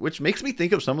 which makes me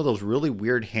think of some of those really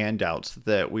weird handouts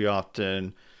that we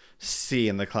often see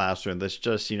in the classroom. That's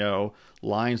just,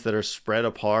 lines that are spread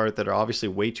apart that are obviously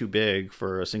way too big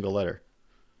for a single letter.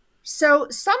 So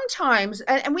sometimes,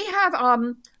 and we have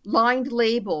lined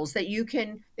labels that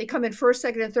they come in first,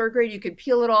 second, and third grade. You can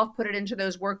peel it off, put it into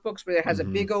those workbooks where it has a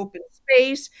Hmm. big open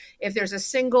space. If there's a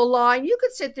single line, you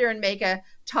could sit there and make a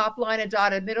top line, a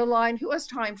dotted middle line. Who has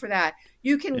time for that?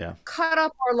 You can Yeah. cut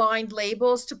up our lined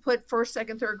labels to put first,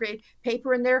 second, third grade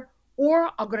paper in there.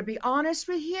 Or I'm going to be honest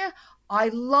with you, I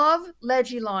love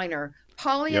Legiliner.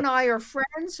 Polly and Yep. I are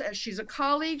friends. She's a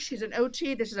colleague. She's an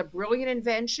OT. This is a brilliant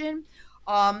invention.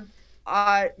 Um,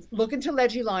 Look into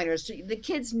Legiliners. The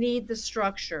kids need the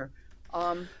structure.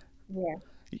 Um, yeah.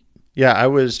 Yeah, I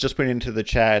was just putting into the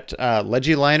chat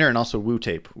Legiliner and also Woo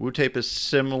Tape. Woo Tape is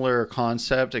similar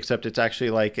concept, except it's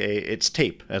actually like it's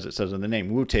tape, as it says in the name,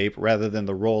 Woo Tape, rather than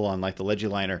the roll on like the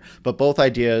Legiliner. But both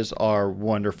ideas are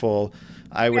wonderful.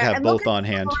 I would Yeah, have and look both at on the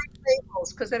hand.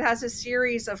 labels because it has a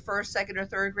series of first, second, or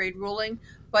third grade ruling.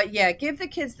 But yeah, give the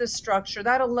kids the structure.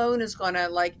 That alone is going to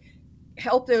like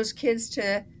help those kids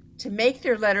to make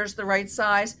their letters the right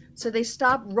size so they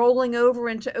stop rolling over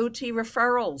into OT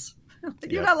referrals.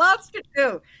 You Yep. got lots to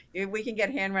do. We can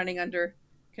get handwriting under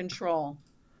control.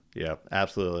 Yeah,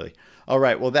 absolutely. All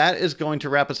right. Well, that is going to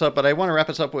wrap us up, but I want to wrap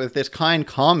us up with this kind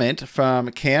comment from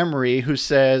Camry, who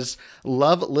says,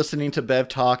 love listening to Bev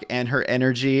talk and her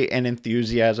energy and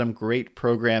enthusiasm. Great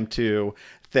program, too.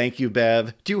 Thank you,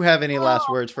 Bev. Do you have any last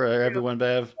Oh, words for thank you. everyone,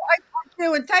 Bev? I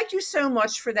do, and thank you so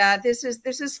much for that. This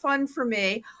is fun for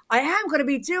me. I am going to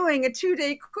be doing a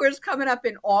 2-day course coming up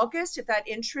in August. If that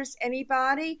interests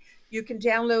anybody, you can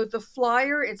download the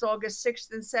flyer. It's August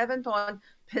 6th and 7th on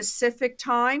Pacific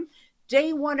time.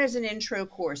 Day one is an intro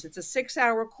course. It's a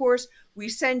 6-hour course. We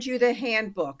send you the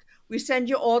handbook. We send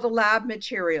you all the lab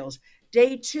materials.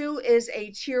 Day two is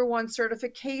a tier one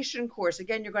certification course.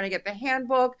 Again, you're going to get the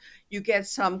handbook. You get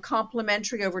some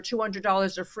complimentary over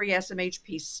 $200 of free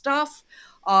SMHP stuff.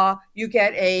 You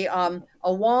get a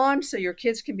wand so your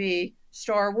kids can be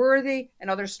star worthy and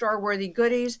other star worthy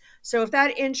goodies. So if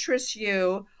that interests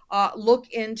you, look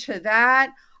into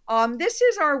that. This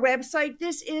is our website.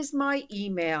 This is my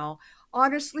email.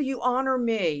 Honestly, you honor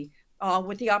me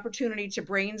with the opportunity to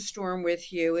brainstorm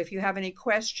with you. If you have any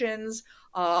questions,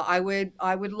 I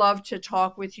would love to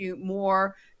talk with you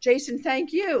more. Jason,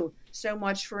 thank you so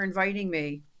much for inviting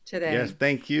me Yes, today.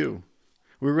 thank you.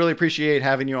 We really appreciate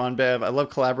having you on, Bev. I love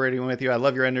collaborating with you. I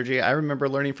love your energy. I remember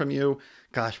learning from you,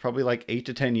 gosh, probably like 8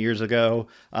 to 10 years ago.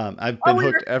 I've Oh, been we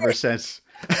hooked were ever kids. since.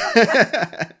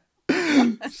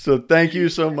 So thank you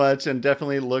so much, and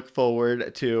definitely look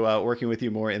forward to working with you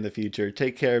more in the future.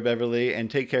 Take care, Beverly, and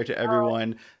take care to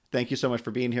everyone. Thank you so much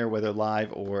for being here, whether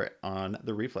live or on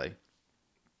the replay.